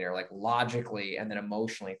become a millionaire, logically and then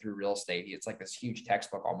emotionally through real estate. It's like this huge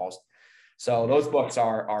textbook almost. So those books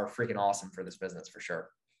are freaking awesome for this business for sure.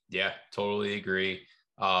 Yeah, totally agree.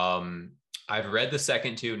 I've read the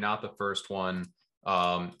second two, not the first one.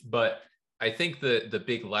 But I think the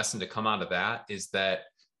big lesson to come out of that is that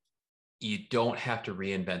you don't have to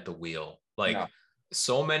reinvent the wheel. I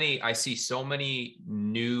see so many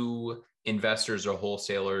new investors or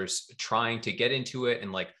wholesalers trying to get into it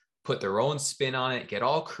and put their own spin on it, get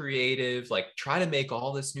all creative, try to make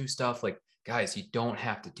all this new stuff. Guys, you don't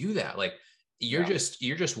have to do that. You're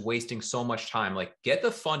just wasting so much time. Get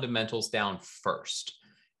the fundamentals down first.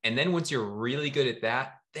 And then once you're really good at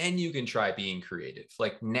that, then you can try being creative.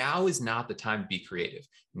 Now is not the time to be creative.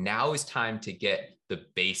 Now is time to get the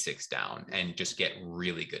basics down and just get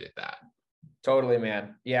really good at that. Totally,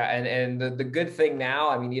 man. Yeah. And the good thing now,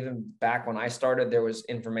 I mean, even back when I started, there was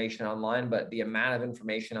information online, but the amount of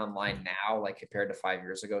information online now, like compared to 5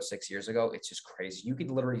 years ago, 6 years ago, it's just crazy. You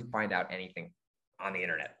could literally find out anything on the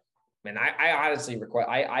internet. And I honestly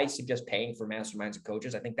I suggest paying for masterminds and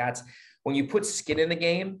coaches. I think that's when you put skin in the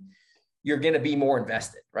game, you're going to be more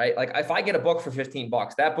invested, right? Like if I get a book for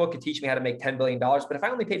 $15, that book could teach me how to make $10 billion. But if I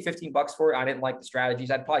only paid $15 for it, I didn't like the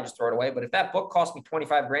strategies, I'd probably just throw it away. But if that book cost me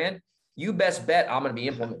 25 grand, you best bet I'm going to be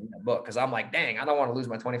implementing that book. Cause I'm like, dang, I don't want to lose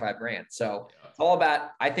my 25 grand. So it's all about,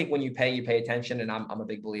 I think when you pay attention, and I'm a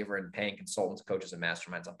big believer in paying consultants, coaches, and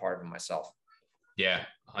masterminds. I'm part of them myself. Yeah,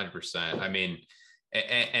 100%. I mean,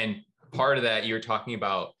 and part of that you're talking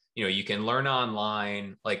about, you can learn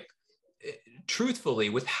online, like truthfully,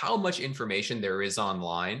 with how much information there is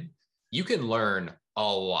online, you can learn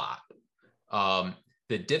a lot.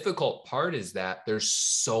 The difficult part is that there's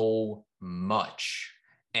so much.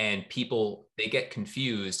 And people, they get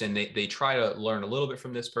confused and they try to learn a little bit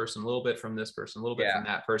from this person, a little bit from this person, a little bit from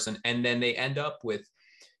that person. And then they end up with,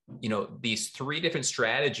 these 3 different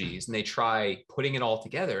strategies, and they try putting it all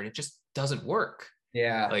together and it just doesn't work.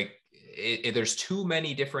 Yeah. Like there's too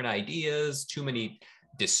many different ideas, too many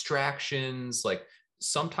distractions. Like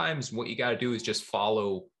sometimes what you got to do is just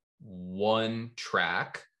follow one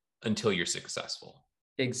track until you're successful.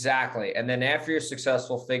 Exactly. And then after you're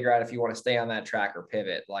successful, figure out if you want to stay on that track or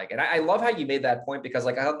pivot. Like, and I love how you made that point, because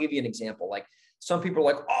like, I'll give you an example. Like some people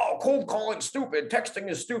are like, oh, cold calling stupid, texting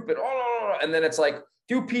is stupid. Oh, and then it's like,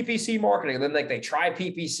 do PPC marketing. And then like they try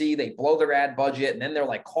PPC, they blow their ad budget, and then they're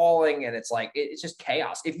like calling, and it's like, it's just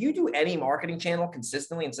chaos. If you do any marketing channel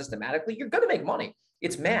consistently and systematically, you're going to make money.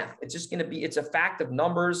 It's math. It's just going to be, it's a fact of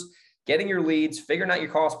numbers. Getting your leads, figuring out your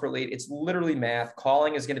cost per lead. It's literally math.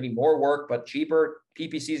 Calling is going to be more work, but cheaper.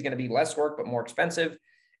 PPC is going to be less work, but more expensive.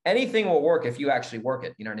 Anything will work if you actually work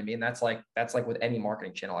it. You know what I mean? That's like with any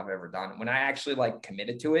marketing channel I've ever done. When I actually like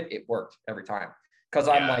committed to it, it worked every time, because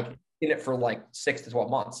I'm like in it for like 6 to 12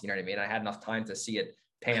 months. You know what I mean? I had enough time to see it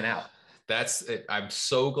pan out. That's it. I'm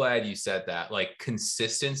so glad you said that. Like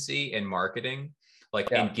consistency in marketing,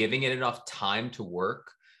 like and giving it enough time to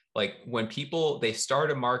work. Like when people, they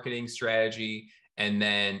start a marketing strategy and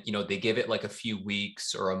then, they give it like a few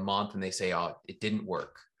weeks or a month and they say, oh, it didn't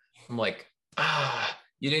work. I'm like,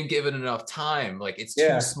 you didn't give it enough time. Like it's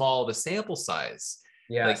too small of a sample size.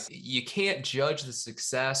 Like you can't judge the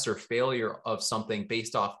success or failure of something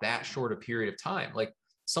based off that short a period of time. Like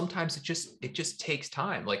sometimes it just takes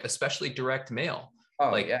time, like especially direct mail.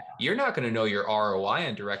 You're not going to know your ROI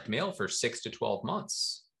on direct mail for 6 to 12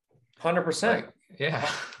 months. 100%. Yeah.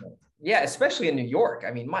 Yeah. Especially in New York.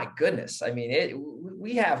 I mean, my goodness. I mean,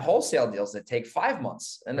 we have wholesale deals that take 5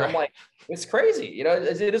 months, and I'm like, it's crazy.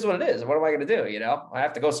 It is what it is. What am I going to do? I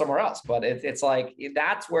have to go somewhere else, but it's like,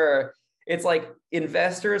 that's where it's like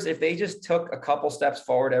investors, if they just took a couple steps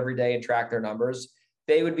forward every day and track their numbers,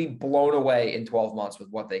 they would be blown away in 12 months with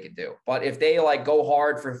what they could do. But if they like go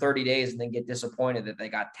hard for 30 days and then get disappointed that they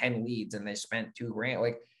got 10 leads and they spent $2,000,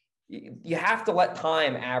 like, you have to let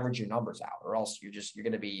time average your numbers out, or else you're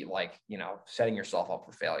going to be like, setting yourself up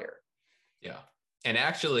for failure. Yeah. And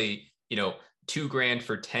actually, $2,000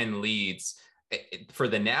 for 10 leads for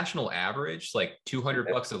the national average, like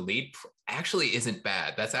 $200 a lead actually isn't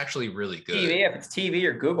bad. That's actually really good. TV, if it's TV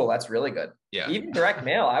or Google, that's really good. Yeah. Even direct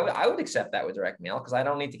mail, I would accept that with direct mail, because I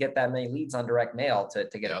don't need to get that many leads on direct mail to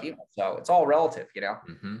get a deal. So it's all relative,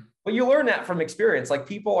 Mm-hmm. But you learn that from experience. Like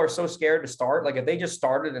people are so scared to start. Like if they just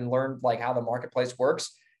started and learned like how the marketplace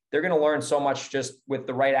works, they're going to learn so much just with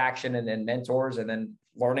the right action and mentors, and then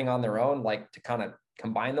learning on their own, like to kind of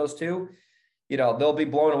combine those two. They'll be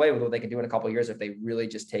blown away with what they can do in a couple of years if they really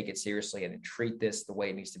just take it seriously and treat this the way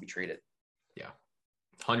it needs to be treated. Yeah.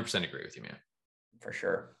 100% agree with you, man. For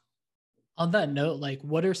sure. On that note, like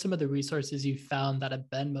what are some of the resources you found that have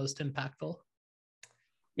been most impactful?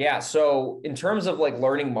 Yeah. So in terms of like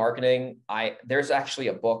learning marketing, there's actually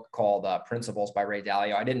a book called Principles by Ray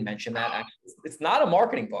Dalio. I didn't mention that. Actually, it's not a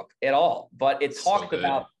marketing book at all, but it talked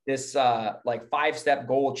about this like 5-step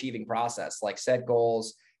goal achieving process, like set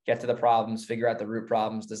goals, get to the problems, figure out the root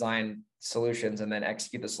problems, design solutions, and then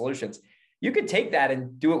execute the solutions. You could take that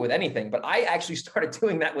and do it with anything, but I actually started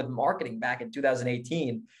doing that with marketing back in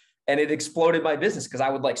 2018, and it exploded my business, because I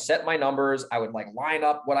would like set my numbers, I would like line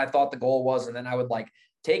up what I thought the goal was, and then I would like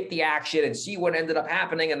take the action and see what ended up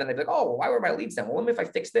happening. And then I'd be like, oh, well, why were my leads down? Well, let me if I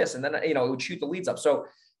fix this. And then, it would shoot the leads up. So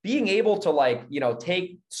being able to like,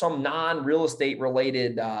 take some non-real estate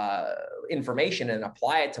related information and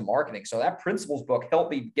apply it to marketing. So that Principles book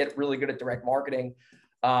helped me get really good at direct marketing.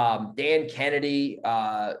 Dan Kennedy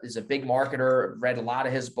is a big marketer. Read a lot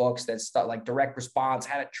of his books. That's stuff like direct response,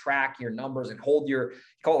 how to track your numbers and call it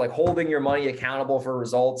like holding your money accountable for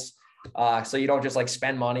results. So you don't just like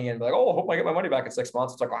spend money and be like, oh, I hope I get my money back in 6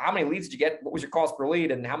 months. It's like, well, how many leads did you get? What was your cost per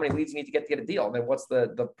lead? And how many leads you need to get a deal? And then what's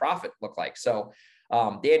the profit look like? So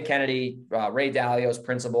Dan Kennedy, Ray Dalio's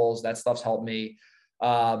principles, that stuff's helped me.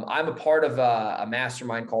 I'm a part of a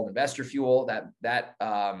mastermind called Investor Fuel. That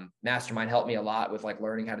mastermind helped me a lot with like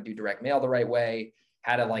learning how to do direct mail the right way,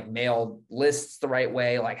 how to like mail lists the right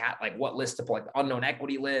way, like what list to put, like the unknown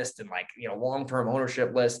equity list and like, long-term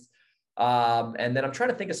ownership list. And then I'm trying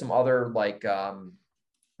to think of some other like,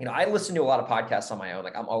 I listen to a lot of podcasts on my own.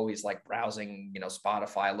 Like I'm always like browsing,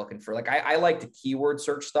 Spotify, looking for like, I like to keyword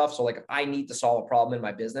search stuff. So like if I need to solve a problem in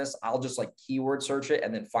my business, I'll just like keyword search it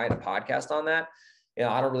and then find a podcast on that.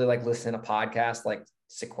 I don't really like listen to podcasts like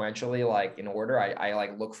sequentially, like in order. I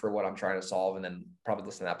like look for what I'm trying to solve and then probably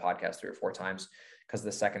listen to that podcast 3 or 4 times, because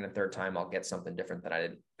the second and third time I'll get something different that I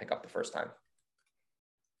didn't pick up the first time.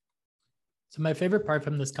 So my favorite part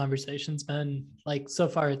from this conversation's been like, so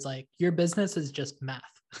far it's like your business is just math.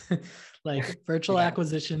 Like virtual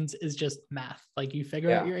acquisitions is just math. Like you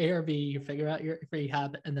figure out your ARV, you figure out your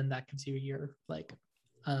rehab, and then that gives you your like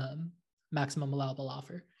maximum allowable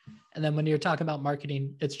offer. And then when you're talking about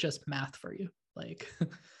marketing, it's just math for you. Like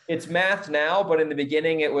it's math now, but in the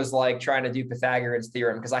beginning it was like trying to do Pythagorean's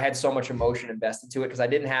theorem, because I had so much emotion invested to it, because I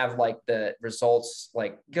didn't have like the results,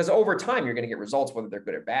 like, because over time you're going to get results whether they're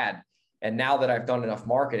good or bad. And now that I've done enough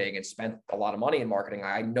marketing and spent a lot of money in marketing,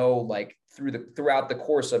 I know like throughout the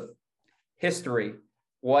course of history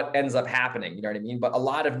what ends up happening. You know what I mean? But a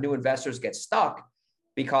lot of new investors get stuck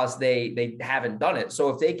because they haven't done it. So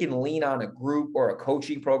if they can lean on a group or a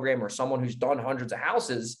coaching program or someone who's done hundreds of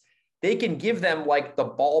houses, they can give them like the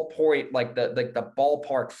ballpoint, like the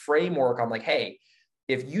ballpark framework on like, hey,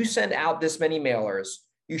 if you send out this many mailers,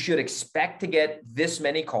 you should expect to get this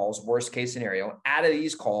many calls, worst case scenario. Out of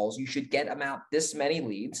these calls, you should get about this many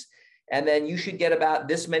leads. And then you should get about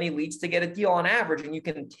this many leads to get a deal on average. And you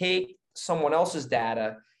can take someone else's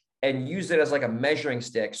data and use it as like a measuring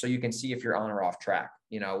stick so you can see if you're on or off track,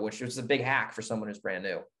 which is a big hack for someone who's brand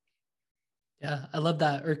new. Yeah, I love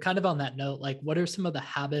that. Or kind of on that note, like what are some of the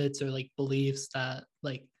habits or like beliefs that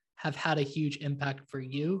like have had a huge impact for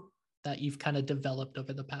you that you've kind of developed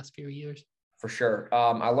over the past few years? For sure.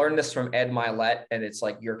 I learned this from Ed Mylett, and it's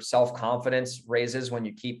like your self-confidence raises when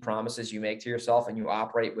you keep promises you make to yourself and you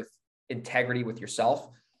operate with integrity with yourself.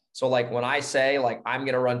 So like when I say like, I'm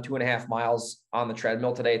going to run 2.5 miles on the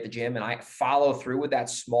treadmill today at the gym, and I follow through with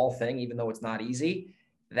that small thing, even though it's not easy,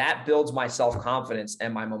 that builds my self-confidence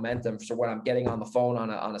and my momentum. So when I'm getting on the phone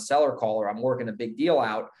on a seller call or I'm working a big deal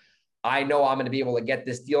out, I know I'm going to be able to get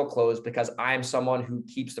this deal closed because I'm someone who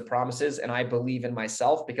keeps the promises, and I believe in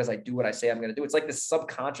myself because I do what I say I'm going to do. It's like this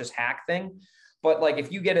subconscious hack thing. But like,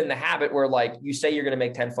 if you get in the habit where like you say you're going to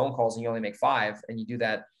make 10 phone calls and you only make 5, and you do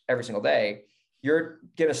that every single day, you're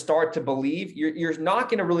going to start to believe, you're not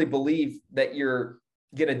going to really believe that you're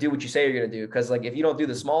going to do what you say you're going to do. Cause like, if you don't do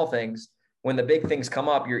the small things, when the big things come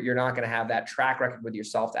up, you're not going to have that track record with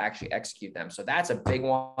yourself to actually execute them. So that's a big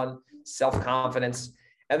one, self-confidence.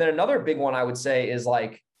 And then another big one I would say is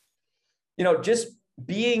like, just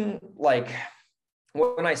being like,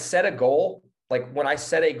 when I set a goal,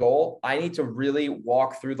 I need to really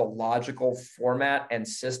walk through the logical format and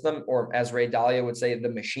system, or as Ray Dalio would say, the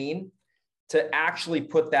machine, to actually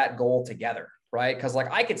put that goal together, right? Because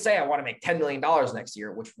like I could say I want to make $10 million next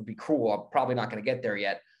year, which would be cool. I'm probably not going to get there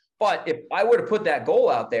yet. But if I were to put that goal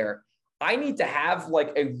out there, I need to have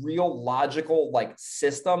like a real logical like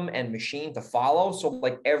system and machine to follow. So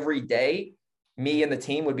like every day, me and the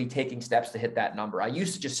team would be taking steps to hit that number. I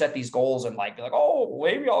used to just set these goals and like be like, oh,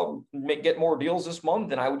 maybe I'll get more deals this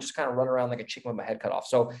month. And I would just kind of run around like a chicken with my head cut off.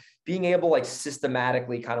 So being able to like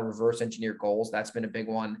systematically kind of reverse engineer goals, that's been a big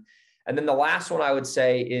one. And then the last one I would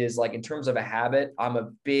say is like, in terms of a habit, I'm a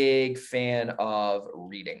big fan of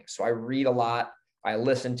reading. So I read a lot. I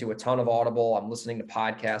listen to a ton of Audible. I'm listening to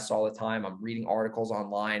podcasts all the time. I'm reading articles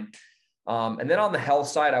online. And then on the health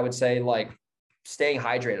side, I would say like staying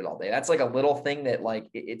hydrated all day. That's like a little thing that like,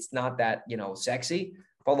 it's not that, sexy,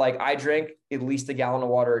 but like I drink at least a gallon of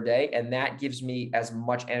water a day. And that gives me as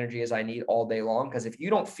much energy as I need all day long. Because if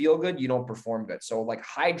you don't feel good, you don't perform good. So like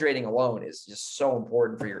hydrating alone is just so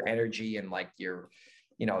important for your energy and like you're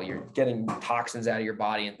getting toxins out of your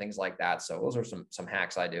body and things like that. So those are some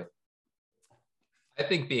hacks I do. I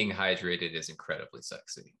think being hydrated is incredibly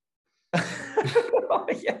sexy.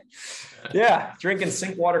 Yeah. Drinking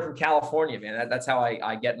sink water from California, man. That's how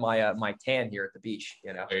I get my tan here at the beach,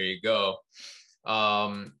 There you go.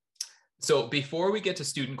 So before we get to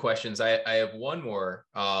student questions, I have one more.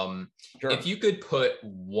 Sure. If you could put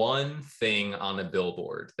one thing on a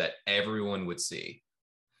billboard that everyone would see,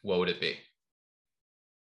 what would it be?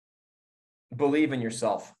 Believe in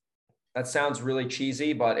yourself. That sounds really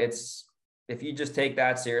cheesy, but if you just take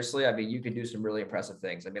that seriously, I mean, you could do some really impressive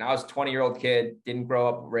things. I mean, I was a 20-year-old kid, didn't grow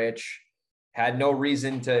up rich, had no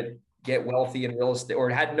reason to get wealthy in real estate, or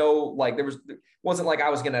had no, like, wasn't like I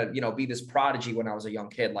was going to, be this prodigy when I was a young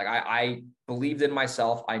kid. Like I believed in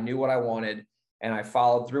myself. I knew what I wanted and I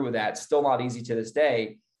followed through with that. Still not easy to this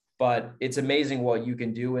day, but it's amazing what you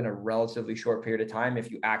can do in a relatively short period of time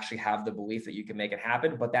if you actually have the belief that you can make it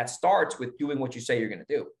happen. But that starts with doing what you say you're going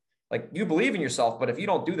to do. Like, you believe in yourself, but if you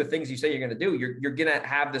don't do the things you say you're going to do, you're going to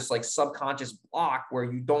have this like subconscious block where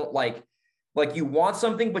you don't like you want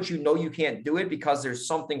something, but you can't do it because there's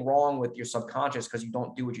something wrong with your subconscious because you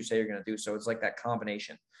don't do what you say you're going to do. So it's like that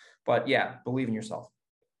combination. But yeah, believe in yourself.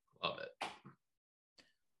 Love it.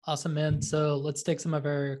 Awesome, man. So let's take some of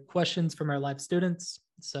our questions from our live students.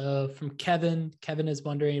 So from Kevin is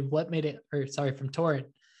wondering from Torrin,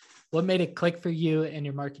 what made it click for you and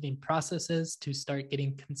your marketing processes to start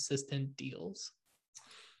getting consistent deals?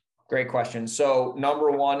 Great question. So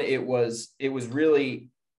number one, it was really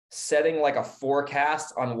setting like a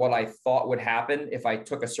forecast on what I thought would happen if I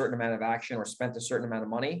took a certain amount of action or spent a certain amount of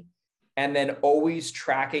money. And then always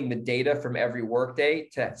tracking the data from every workday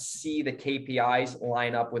to see the KPIs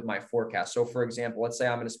line up with my forecast. So for example, let's say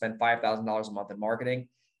I'm going to spend $5,000 a month in marketing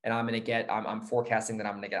and I'm forecasting that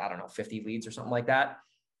I'm going to get, 50 leads or something like that.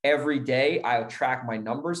 Every day I'll track my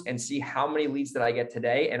numbers and see how many leads did I get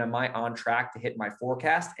today. And am I on track to hit my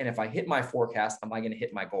forecast? And if I hit my forecast, am I going to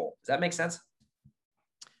hit my goal? Does that make sense?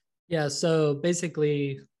 Yeah. So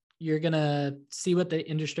basically you're going to see what the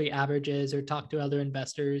industry average is or talk to other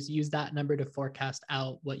investors, use that number to forecast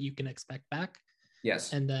out what you can expect back.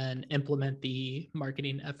 Yes. And then implement the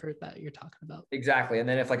marketing effort that you're talking about. Exactly. And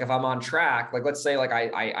then if I'm on track, like, let's say like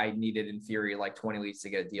I needed in theory, like 20 leads to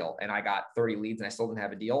get a deal and I got 30 leads and I still didn't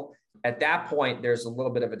have a deal. At that point, there's a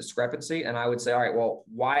little bit of a discrepancy. And I would say, all right, well,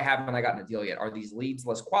 why haven't I gotten a deal yet? Are these leads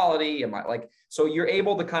less quality? Am I so you're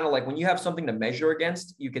able to kind of like, when you have something to measure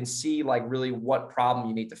against, you can see like really what problem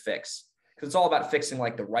you need to fix. Cause it's all about fixing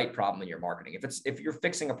like the right problem in your marketing. If you're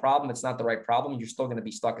fixing a problem, it's not the right problem, you're still going to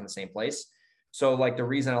be stuck in the same place. So like the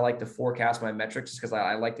reason I like to forecast my metrics is because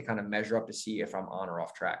I like to kind of measure up to see if I'm on or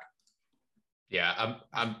off track. Yeah,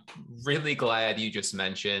 I'm really glad you just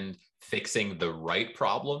mentioned fixing the right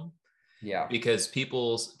problem. Yeah. Because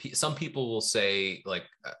some people will say like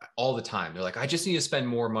all the time, they're like, I just need to spend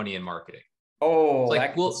more money in marketing. Oh,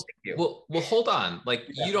 like, well, hold on. Like,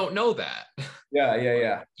 yeah. You don't know that.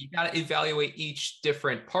 Yeah. You got to evaluate each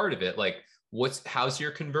different part of it. Like, how's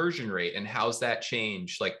your conversion rate and how's that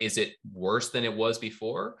changed? Like, is it worse than it was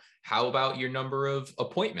before? How about your number of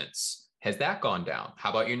appointments? Has that gone down?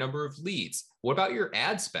 How about your number of leads? What about your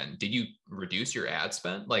ad spend? Did you reduce your ad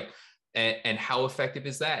spend? Like, and how effective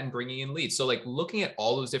is that in bringing in leads? So like looking at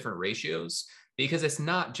all those different ratios, because it's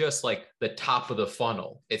not just like the top of the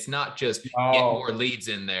funnel. It's not just get more leads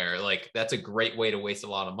in there. Like, that's a great way to waste a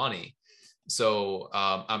lot of money. So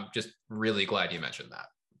I'm just really glad you mentioned that.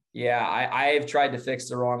 Yeah, I've tried to fix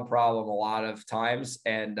the wrong problem a lot of times,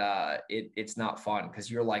 and it's not fun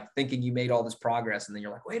because you're like thinking you made all this progress, and then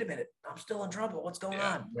you're like, wait a minute, I'm still in trouble. What's going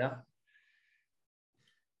on? Yeah.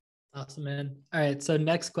 Awesome, man. All right. So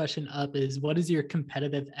next question up is, what is your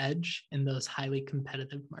competitive edge in those highly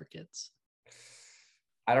competitive markets?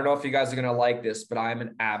 I don't know if you guys are going to like this, but I'm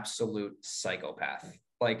an absolute psychopath.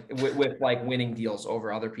 Like with like winning deals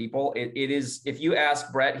over other people. It is, if you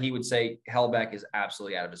ask Brett, he would say Hellbeck is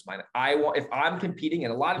absolutely out of his mind. If I'm competing,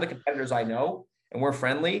 and a lot of the competitors I know, and we're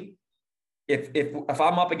friendly, if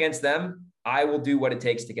I'm up against them, I will do what it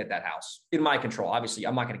takes to get that house in my control. Obviously,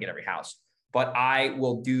 I'm not going to get every house, but I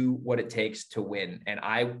will do what it takes to win. And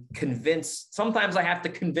sometimes I have to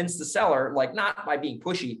convince the seller, like not by being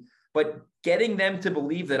pushy, but getting them to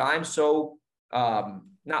believe that I'm so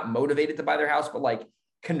not motivated to buy their house, but like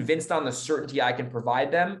convinced on the certainty I can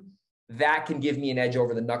provide them. That can give me an edge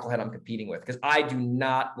over the knucklehead I'm competing with, because I do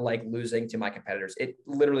not like losing to my competitors. It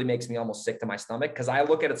literally makes me almost sick to my stomach, because I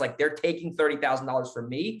look at it's like they're taking $30,000 from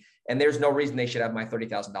me, and there's no reason they should have my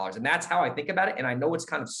 $30,000. And that's how I think about it. And I know it's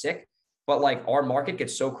kind of sick, but like our market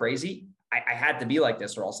gets so crazy. I had to be like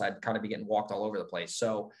this, or else I'd kind of be getting walked all over the place.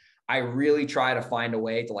 So I really try to find a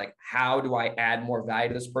way to like, how do I add more value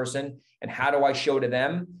to this person? And how do I show to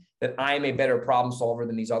them that I'm a better problem solver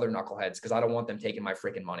than these other knuckleheads? Because I don't want them taking my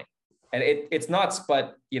freaking money. And it's nuts,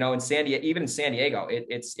 but in San Diego, even in San Diego,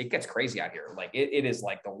 it gets crazy out here. Like it is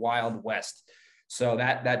like the Wild West. So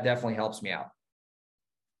that definitely helps me out.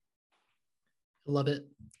 Love it.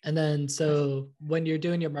 And then, so when you're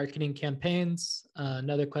doing your marketing campaigns,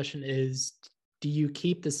 another question is, do you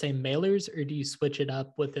keep the same mailers or do you switch it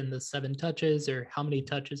up within the 7 touches, or how many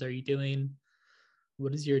touches are you doing?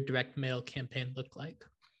 What does your direct mail campaign look like?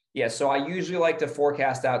 Yeah, so I usually like to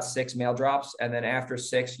forecast out 6 mail drops. And then after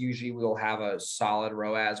 6, usually we'll have a solid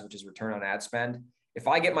ROAS, which is return on ad spend. If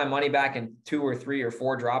I get my money back in 2 or 3 or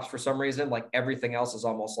 4 drops for some reason, like everything else is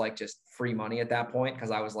almost like just free money at that point,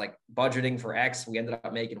 because I was like budgeting for X, we ended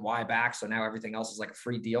up making Y back. So now everything else is like a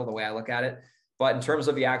free deal the way I look at it. But in terms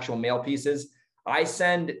of the actual mail pieces, I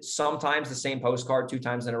send sometimes the same postcard 2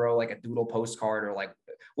 times in a row, like a doodle postcard or like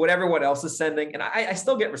what everyone else is sending. And I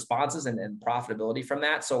still get responses and profitability from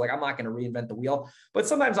that. So like, I'm not going to reinvent the wheel, but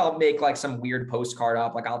sometimes I'll make like some weird postcard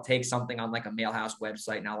up. Like I'll take something on like a Mailhouse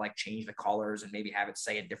website and I'll like change the colors and maybe have it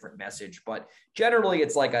say a different message. But generally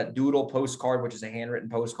it's like a doodle postcard, which is a handwritten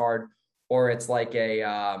postcard, or it's like a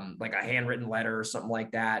handwritten letter or something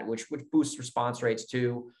like that, which boosts response rates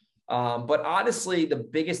too. But honestly, the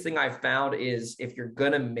biggest thing I've found is if you're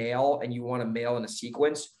going to mail and you want to mail in a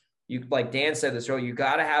sequence, you, like Dan said this earlier, you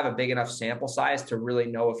got to have a big enough sample size to really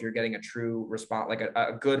know if you're getting a true response, like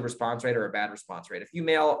a good response rate or a bad response rate. If you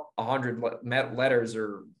mail 100 letters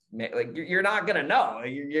or like, you're not going to know,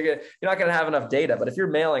 you're not going to have enough data. But if you're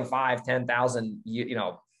mailing 5, 10,000,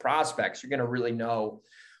 prospects, you're going to really know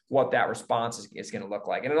what that response is going to look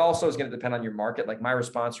like. And it also is going to depend on your market. Like my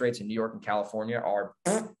response rates in New York and California are,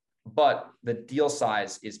 but the deal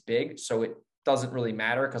size is big. So it doesn't really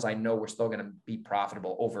matter because I know we're still going to be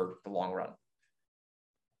profitable over the long run.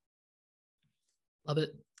 Love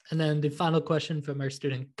it. And then the final question from our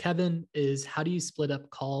student, Kevin, is how do you split up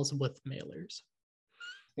calls with mailers?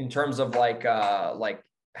 In terms of like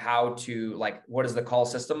how to, like, what does the call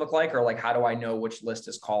system look like? Or like, how do I know which list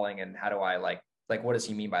is calling and how do I like, what does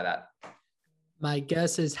he mean by that? My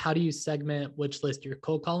guess is, how do you segment which list you're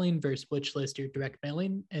cold calling versus which list you're direct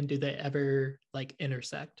mailing? And do they ever like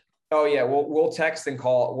intersect? Oh yeah, we'll text and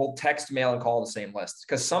call. We'll text, mail, and call the same list,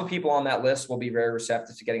 because some people on that list will be very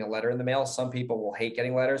receptive to getting a letter in the mail. Some people will hate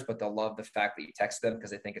getting letters, but they'll love the fact that you text them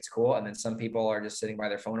because they think it's cool. And then some people are just sitting by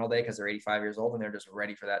their phone all day because they're 85 years old and they're just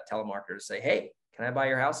ready for that telemarketer to say, "Hey, can I buy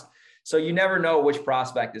your house?" So you never know which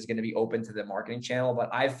prospect is going to be open to the marketing channel. But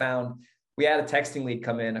I've found, we had a texting lead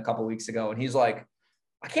come in a couple of weeks ago, and he's like,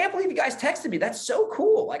 "I can't believe you guys texted me. That's so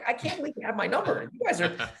cool. Like, I can't believe you have my number. You guys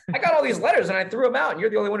are, I got all these letters and I threw them out and you're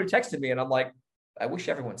the only one who texted me." And I'm like, I wish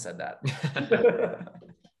everyone said that.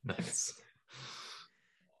 Nice.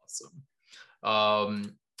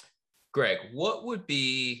 Awesome. Greg, what would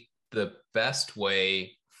be the best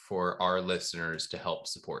way for our listeners to help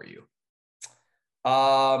support you?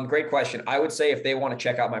 Great question. I would say if they want to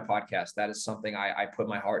check out my podcast, that is something I put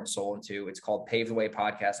my heart and soul into. It's called Pave the Way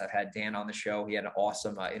Podcast. I've had Dan on the show. He had an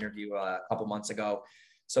awesome interview a couple months ago.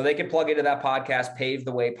 So they can plug into that podcast, Pave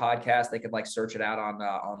the Way Podcast. They could like search it out on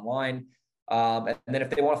online. And then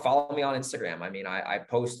if they want to follow me on Instagram, I mean, I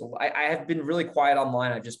post, I have been really quiet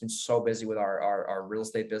online. I've just been so busy with our real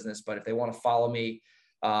estate business. But if they want to follow me,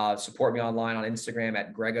 support me online on Instagram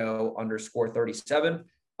at Grego_37.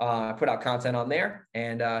 I put out content on there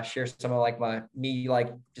and share some of like me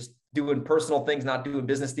just doing personal things, not doing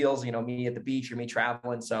business deals, me at the beach or me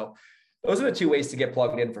traveling. So those are the 2 ways to get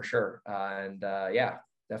plugged in for sure. Yeah,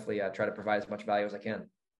 definitely try to provide as much value as I can.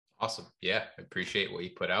 Awesome. Yeah. I appreciate what you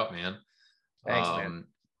put out, man. Thanks, man.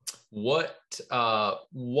 What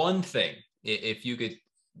one thing, if you could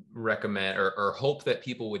recommend or hope that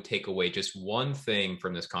people would take away just one thing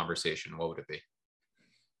from this conversation, what would it be?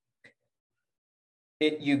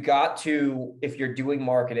 You got to, if you're doing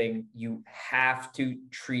marketing, you have to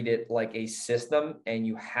treat it like a system and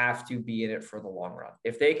you have to be in it for the long run.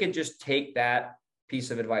 If they could just take that piece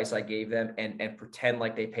of advice I gave them and pretend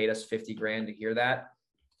like they paid us 50 grand to hear that,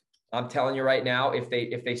 I'm telling you right now, if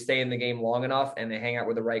they stay in the game long enough and they hang out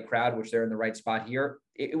with the right crowd, which they're in the right spot here,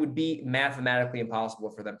 it would be mathematically impossible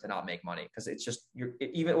for them to not make money. Because it's just,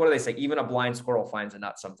 even, what do they say? Even a blind squirrel finds a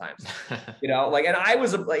nut sometimes, and I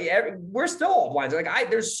was we're still all blind. Like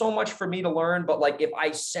there's so much for me to learn, but like, if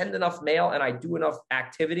I send enough mail and I do enough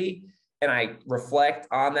activity and I reflect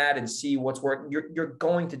on that and see what's working, you're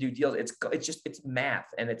going to do deals. It's math.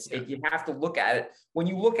 And you have to look at it. When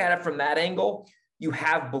you look at it from that angle, you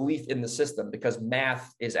have belief in the system because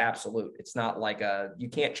math is absolute. It's not like you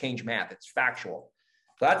can't change math. It's factual.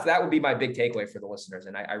 So that would be my big takeaway for the listeners.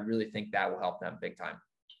 And I really think that will help them big time.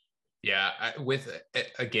 Yeah.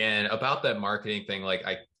 Again, about that marketing thing, like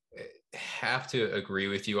I have to agree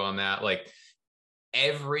with you on that. Like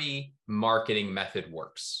every marketing method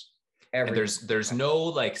works. And there's no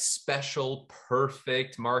like special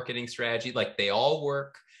perfect marketing strategy. Like they all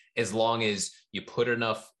work as long as you put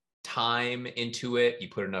enough time into it, you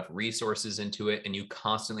put enough resources into it, and you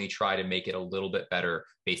constantly try to make it a little bit better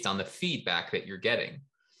based on the feedback that you're getting.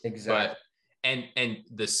 Exactly. But and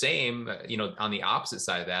the same, on the opposite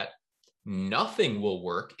side of that, nothing will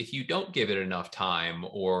work if you don't give it enough time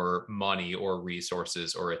or money or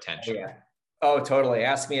resources or attention. Yeah. Oh, totally.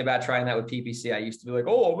 Ask me about trying that with PPC. I used to be like,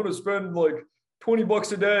 oh, I'm going to spend like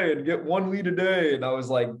 $20 a day and get 1 lead a day. And I was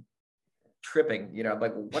like tripping, I'm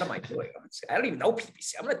like, well, what am I doing? I don't even know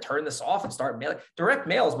PPC. I'm going to turn this off and start mailing. Direct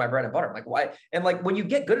mail is my bread and butter. I'm like, why? And like, when you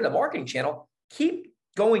get good at a marketing channel, keep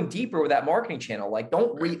going deeper with that marketing channel. Like,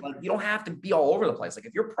 you don't have to be all over the place. Like,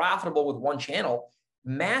 if you're profitable with one channel,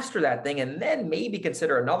 master that thing and then maybe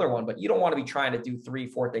consider another one, but you don't want to be trying to do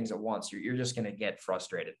 3-4 things at once. You're just going to get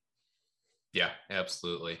frustrated. Yeah,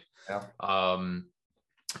 absolutely. Yeah. All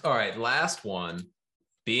right. Last one,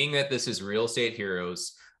 being that this is Real Estate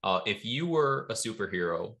Heroes. If you were a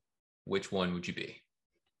superhero, which one would you be?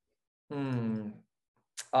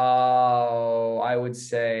 I would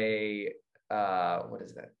say, what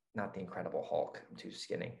is that? Not the Incredible Hulk. I'm too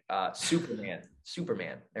skinny. Superman.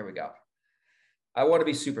 There we go. I want to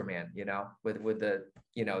be Superman, with the,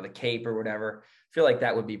 the cape or whatever. I feel like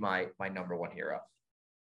that would be my number one hero.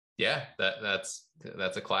 Yeah, that's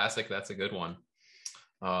a classic. That's a good one.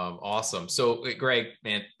 Awesome. So Greg,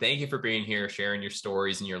 man, thank you for being here, sharing your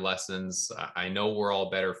stories and your lessons. I know we're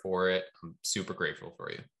all better for it. I'm super grateful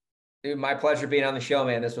for you. Dude, my pleasure being on the show,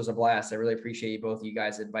 man. This was a blast. I really appreciate you, both of you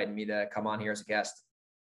guys, inviting me to come on here as a guest.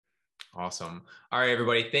 Awesome. All right,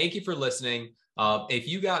 everybody. Thank you for listening. If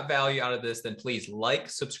you got value out of this, then please like,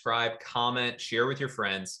 subscribe, comment, share with your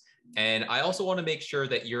friends. And I also want to make sure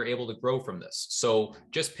that you're able to grow from this. So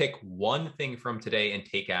just pick one thing from today and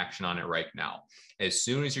take action on it right now. As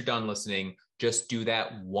soon as you're done listening, just do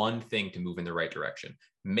that one thing to move in the right direction.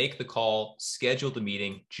 Make the call, schedule the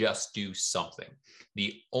meeting, just do something.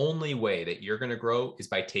 The only way that you're going to grow is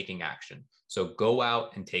by taking action. So go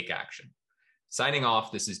out and take action. Signing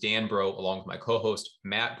off, this is Dan Bro, along with my co-host,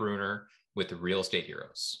 Matt Bruner, with the Real Estate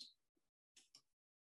Heroes.